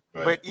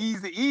 But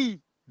Eazy-E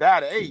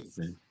died of AIDS.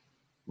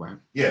 Right.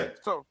 Yeah.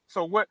 So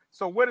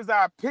what is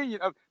our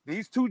opinion of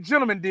these two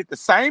gentlemen? Did the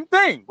same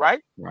thing,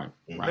 right? Right.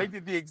 They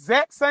did the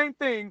exact same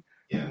thing.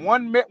 Yeah.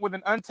 One met with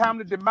an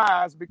untimely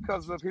demise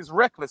because of his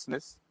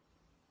recklessness.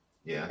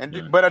 Yeah.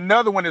 But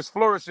another one is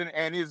flourishing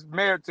and is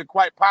married to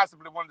quite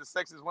possibly one of the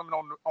sexiest women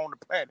on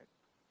the planet.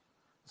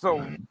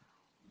 So,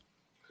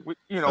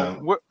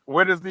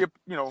 where does the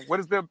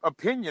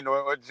opinion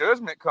or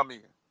judgment come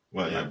in?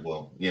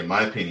 Well,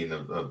 my opinion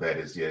of that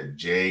is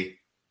Jay,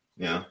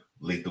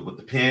 lethal with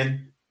the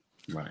pen.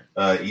 Right.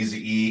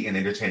 Eazy-E and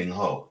entertaining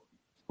hoe.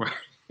 Right.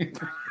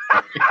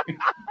 I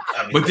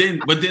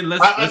mean, but then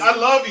let's I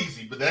love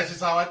Eazy, but that's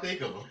just how I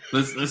think of him.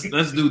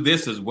 Let's do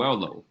this as well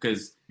though,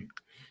 because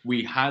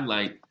we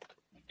highlight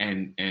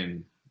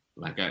and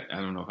like I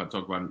don't know if I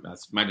talk about it, I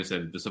might have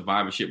said it, the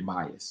survivorship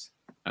bias.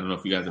 I don't know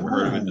if you guys have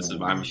heard of it, the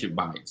survivorship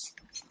bias,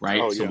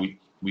 right? So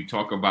we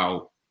talk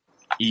about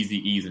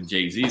Eazy-E's and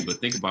Jay-Z's,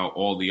 but think about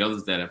all the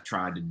others that have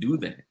tried to do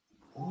that.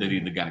 That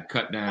either got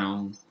cut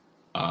down,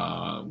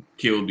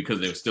 killed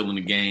because they were still in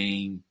the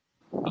game.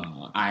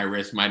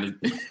 IRS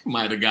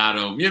might have got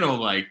them.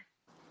 Like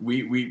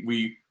we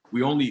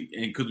only,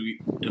 and because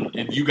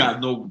and you guys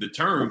know the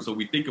term, so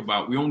we think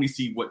about, we only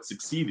see what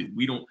succeeded.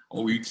 We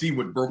see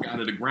what broke out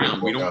of the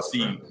ground. We don't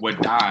see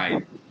what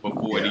died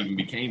before it even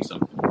became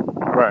something.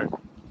 Right.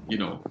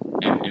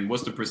 And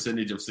what's the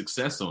percentage of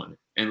success on it?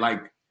 And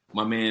like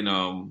my man,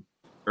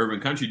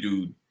 Urban Country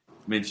Dude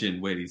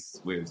mentioned, where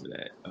is it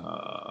at?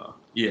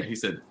 He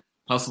said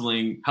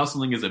hustling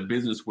is a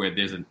business where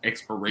there's an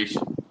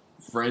expiration.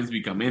 Friends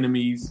become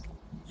enemies,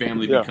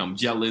 family become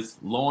jealous,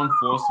 law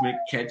enforcement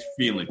catch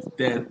feelings,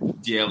 death,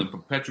 jail, and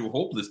perpetual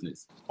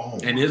hopelessness.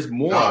 And there's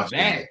more of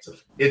that.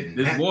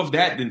 There's more of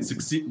that than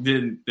succeed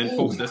than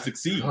folks that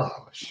succeed.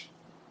 Gosh.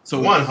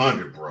 So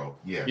 100, bro.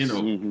 Yes. You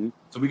know,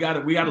 so we got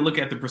to look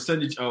at the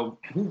percentage of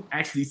who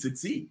actually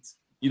succeeds.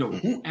 You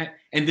know,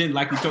 and then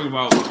like we talked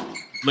about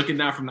looking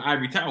down from the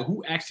ivory tower,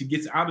 who actually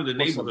gets out of the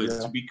neighborhoods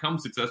to become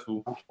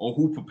successful, or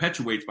who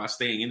perpetuates by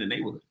staying in the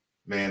neighborhood.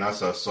 Man, I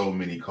saw so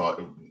many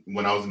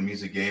when I was in the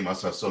music game. I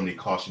saw so many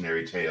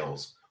cautionary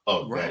tales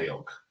of that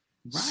ilk.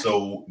 Right.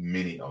 So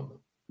many of them.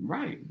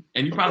 Right.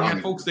 And you probably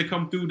had folks that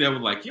come through that were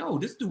like, yo,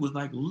 this dude was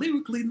like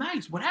lyrically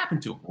nice. What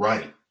happened to him?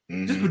 Right.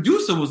 This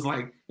producer was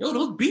like, yo,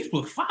 those beats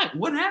were fire.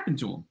 What happened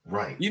to him?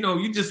 Right. You know,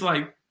 you just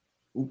like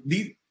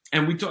these.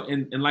 And we talk,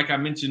 and like I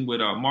mentioned with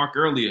Mark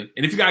earlier,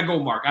 and if you gotta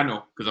go, Mark, I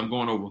know because I'm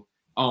going over.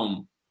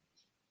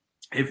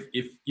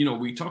 If you know,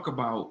 we talk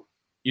about,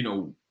 you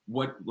know,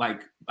 what,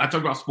 like I talk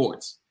about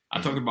sports.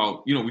 I talk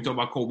about, you know, we talk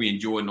about Kobe and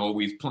Jordan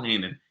always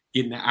playing and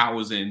getting the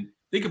hours in.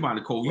 Think about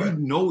it, Cole. Right. You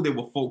know, there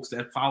were folks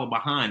that follow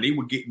behind. They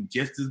were getting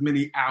just as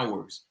many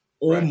hours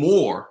or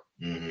more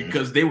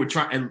because they were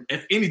trying, and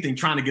if anything,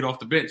 trying to get off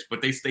the bench,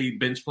 but they stayed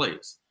bench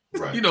players.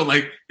 Right. You know,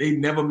 like they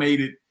never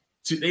made it.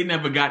 They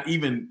never got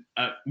even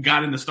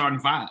got in the starting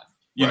five,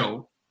 you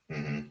know,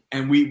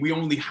 and we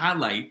only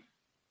highlight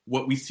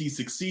what we see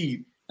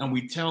succeed, and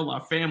we tell our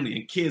family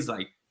and kids,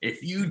 like,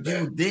 if you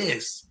do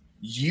this,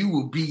 you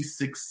will be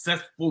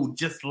successful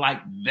just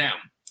like them.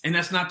 And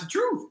that's not the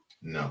truth.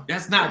 No,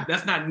 that's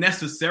not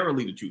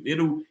necessarily the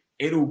truth.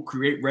 It'll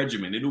create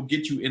regimen. It'll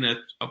get you in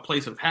a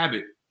place of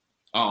habit,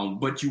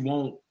 but you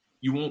won't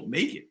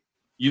make it.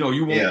 You know,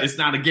 you won't. Yeah. It's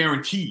not a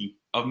guarantee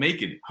of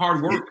making it.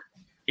 Hard work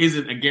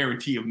isn't a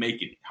guarantee of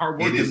making it. Hard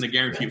work isn't a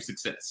guarantee of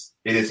success.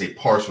 It is a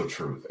partial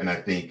truth, and I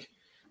think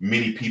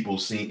many people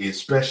see,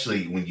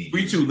 especially when you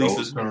use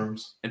those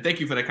terms. And thank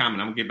you for that comment.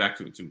 I'm gonna get back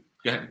to it too.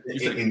 Go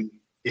ahead.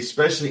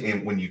 Especially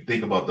when you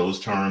think about those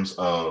terms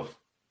of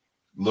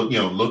look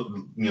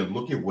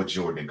at what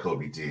Jordan and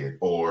Kobe did,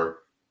 or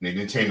in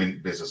the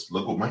entertainment business,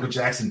 look what Michael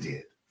Jackson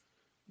did.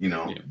 You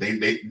know,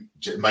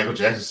 Michael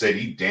Jackson said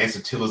he danced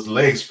until his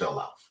legs fell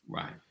off.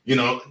 Right. You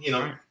know.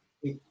 Right.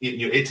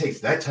 It takes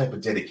that type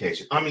of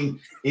dedication. I mean,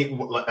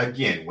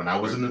 again, when I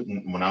was in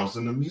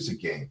the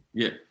music game,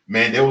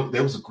 man,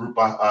 there was a group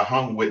I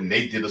hung with, and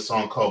they did a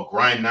song called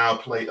 "Grind Now,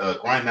 Play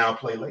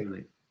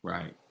Later."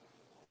 Right.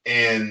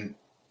 And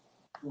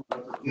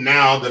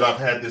now that I've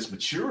had this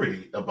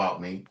maturity about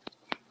me,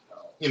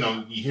 you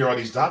know, you hear all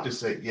these doctors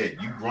say, "Yeah,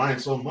 you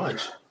grind so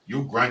much,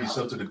 you'll grind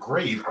yourself to the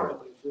grave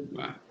early."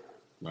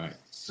 Right.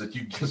 So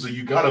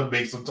you got to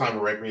make some time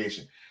of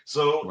recreation.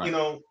 So you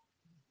know.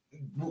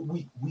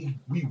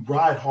 We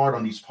ride hard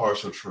on these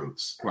partial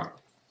truths, right?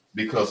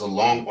 Because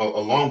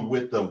along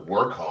with the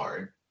work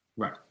hard,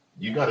 right,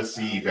 you got to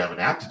see if you have an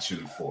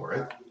aptitude for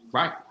it,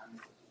 right,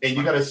 and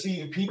you got to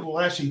see if people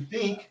actually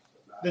think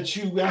that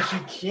you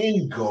actually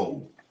can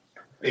go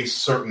a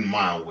certain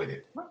mile with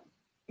it,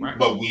 right.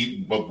 But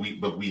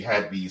we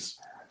had these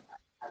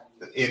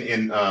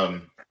in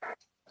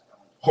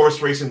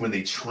horse racing when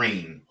they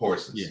train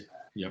horses,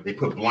 they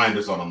put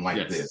blinders on them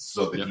like this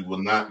so that you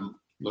will not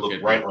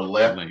look right or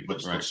left, but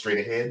just look straight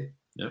ahead.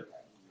 Yep.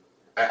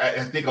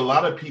 I think a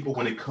lot of people,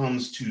 when it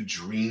comes to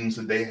dreams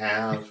that they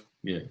have,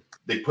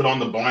 they put on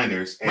the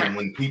blinders, and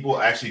when people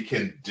actually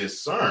can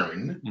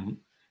discern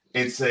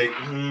and say,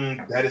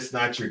 that is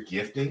not your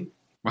gifting,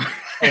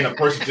 and a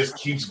person just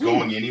keeps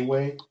going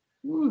anyway.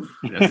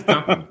 That's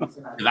tough.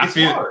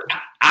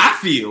 I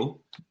feel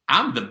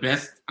I'm the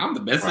best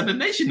in the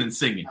nation in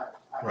singing,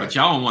 but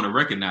y'all don't want to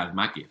recognize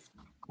my gift.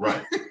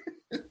 Right.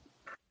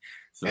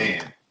 So,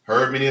 man.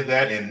 Heard many of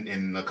that,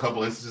 in a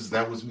couple instances,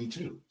 that was me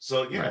too.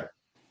 So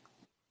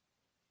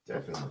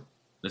definitely.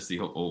 Let's see.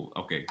 Oh,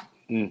 okay.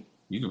 You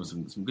know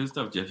some good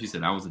stuff, Jeff. She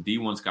said, I was a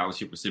D1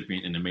 scholarship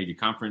recipient in the major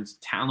conference.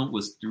 Talent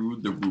was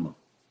through the roof.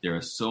 There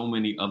are so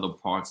many other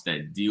parts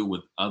that deal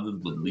with others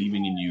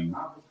believing in you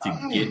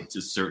to get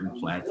to certain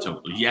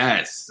plateaus.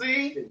 Yes.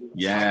 See?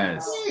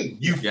 Yes.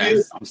 You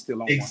feel I'm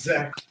still on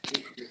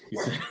exactly.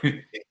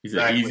 He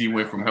said easy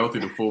went from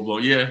healthy to full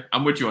blown. Yeah,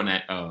 I'm with you on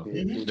that.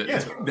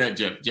 That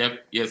Jeff. Jeff,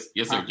 yes,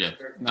 sir, Jeff.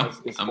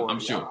 I'm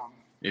sure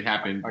it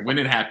happened. When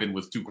it happened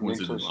was too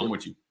coincidental. I'm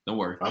with you. Don't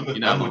worry. You're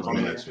not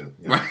alone.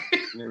 Right?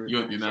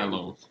 You're not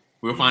alone.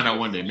 We'll find out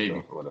one day,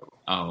 maybe.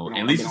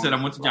 And Lisa said,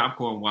 I went to Job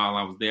Corps while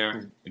I was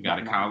there.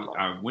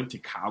 I went to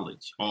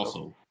college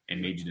also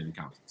and majored in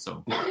accounting.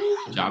 So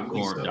Job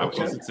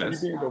Corps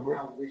success.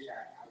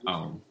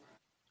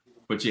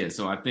 But yeah,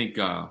 so I think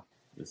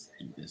let's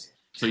do this.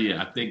 So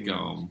yeah, I think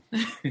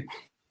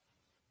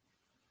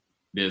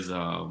there's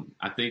a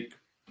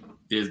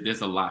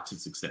lot to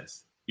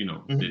success. You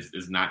know,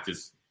 it's not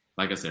just,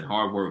 like I said,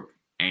 hard work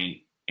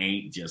ain't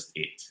just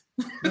it.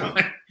 No.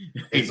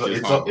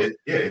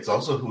 It's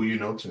also who you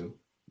know too.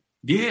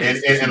 Yeah,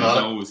 and a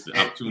lot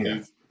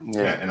opportunities.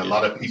 And a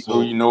lot of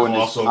people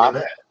gloss over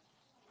that.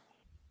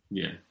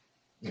 Yeah,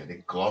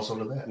 they gloss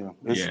over that.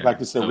 It's like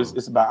you said,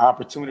 it's about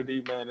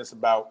opportunity, man. It's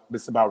about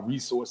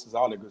resources,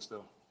 all that good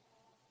stuff.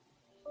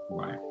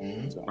 Right,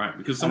 right.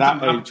 Because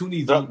sometimes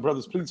opportunities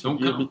brothers, please don't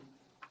come.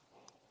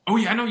 Oh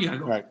yeah, I know you gotta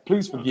go. Right.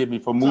 Please forgive me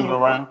for moving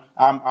around.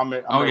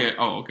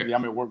 Okay. Yeah,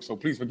 I'm at work, so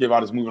please forgive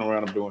all this moving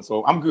around I'm doing.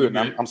 So I'm good.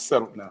 Now. I'm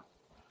settled now.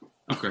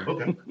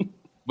 Okay.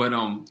 But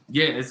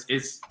yeah,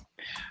 it's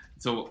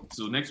so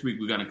next week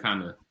we're gonna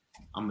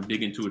I'm gonna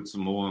dig into it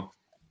some more,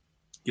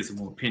 get some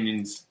more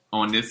opinions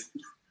on this,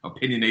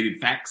 opinionated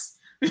facts.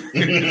 Not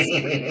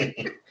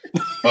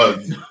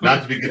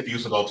to be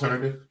confused with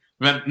alternative.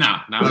 But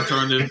not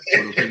alternative.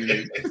 But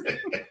opinionated.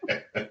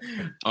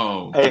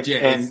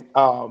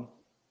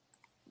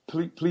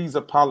 Please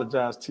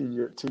apologize to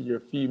your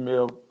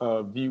female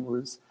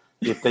viewers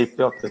if they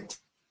felt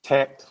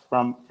attacked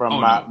from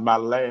my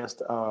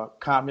last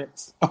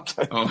comments.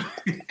 Okay.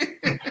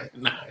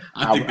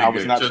 I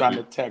was not trying to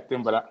attack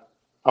them, but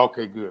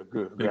okay, good.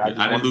 I just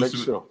want to make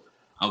sure.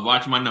 I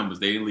watch my numbers.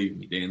 They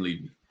didn't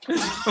leave me.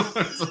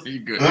 So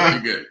you're good.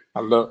 I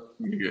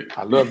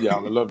love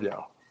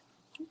y'all.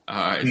 All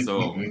right,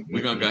 so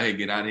we're gonna go ahead and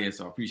get out of here.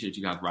 So I appreciate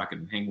you guys rocking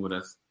and hanging with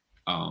us.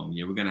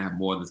 We're gonna have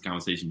more of this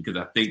conversation because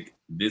I think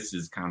this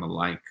is kind of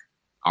like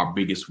our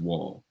biggest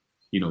wall.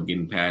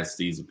 Getting past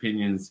these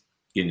opinions,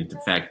 getting into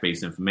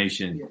fact-based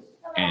information,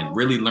 and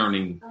really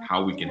learning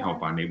how we can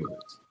help our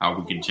neighborhoods, how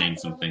we can change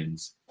some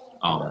things.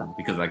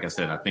 Because, like I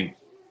said, I think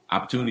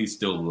opportunity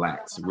still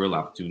lacks, real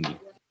opportunity.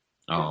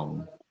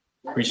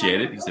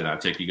 Appreciate it. He said, "I'll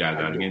check you guys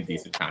out again.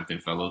 Decent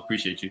content, fellows.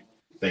 Appreciate you."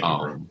 Thank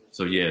you.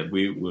 So yeah,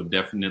 we will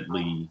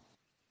definitely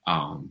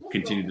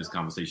continue this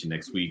conversation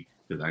next week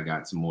because I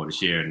got some more to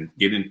share and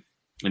get in.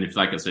 And if,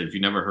 like I said, if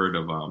you never heard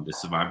of the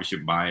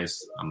survivorship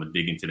bias, I'm gonna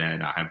dig into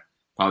that. I have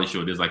probably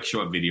showed there's like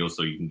short videos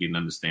so you can get an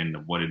understanding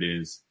of what it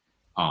is,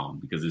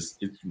 because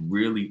it's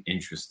really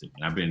interesting.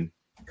 I've been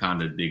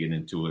kind of digging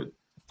into it.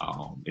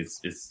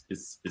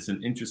 It's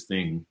an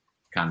interesting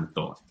kind of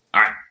thought.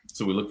 All right,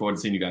 so we look forward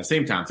to seeing you guys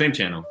same time, same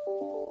channel,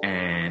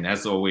 and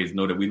as always,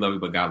 know that we love you,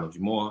 but God loves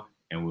you more.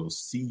 And we'll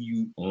see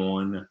you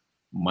on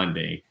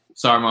Monday.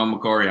 Sorry, Mama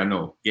Corey, I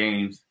know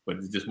games, but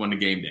it's just one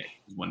game day.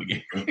 It's one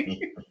game.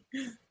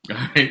 All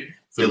right.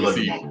 So we'll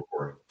see you.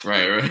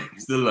 Right.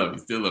 Still love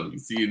you.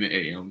 See you in the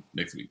AM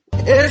next week.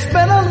 It's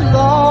been a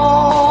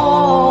long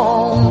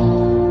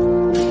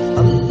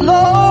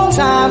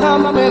time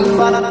coming,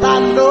 but I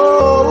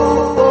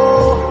know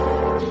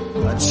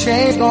a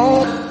change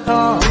gon'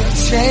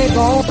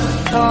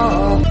 come.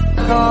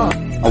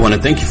 I want to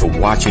thank you for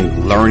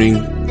watching, learning,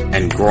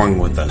 and growing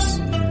with us,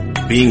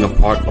 being a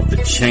part of the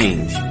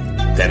change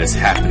that is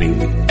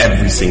happening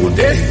every single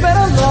day. It's been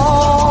a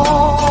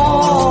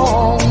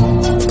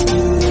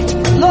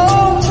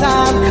long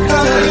time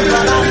coming,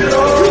 but I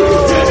know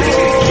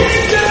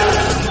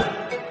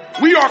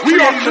we are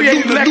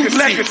creating a new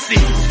legacy.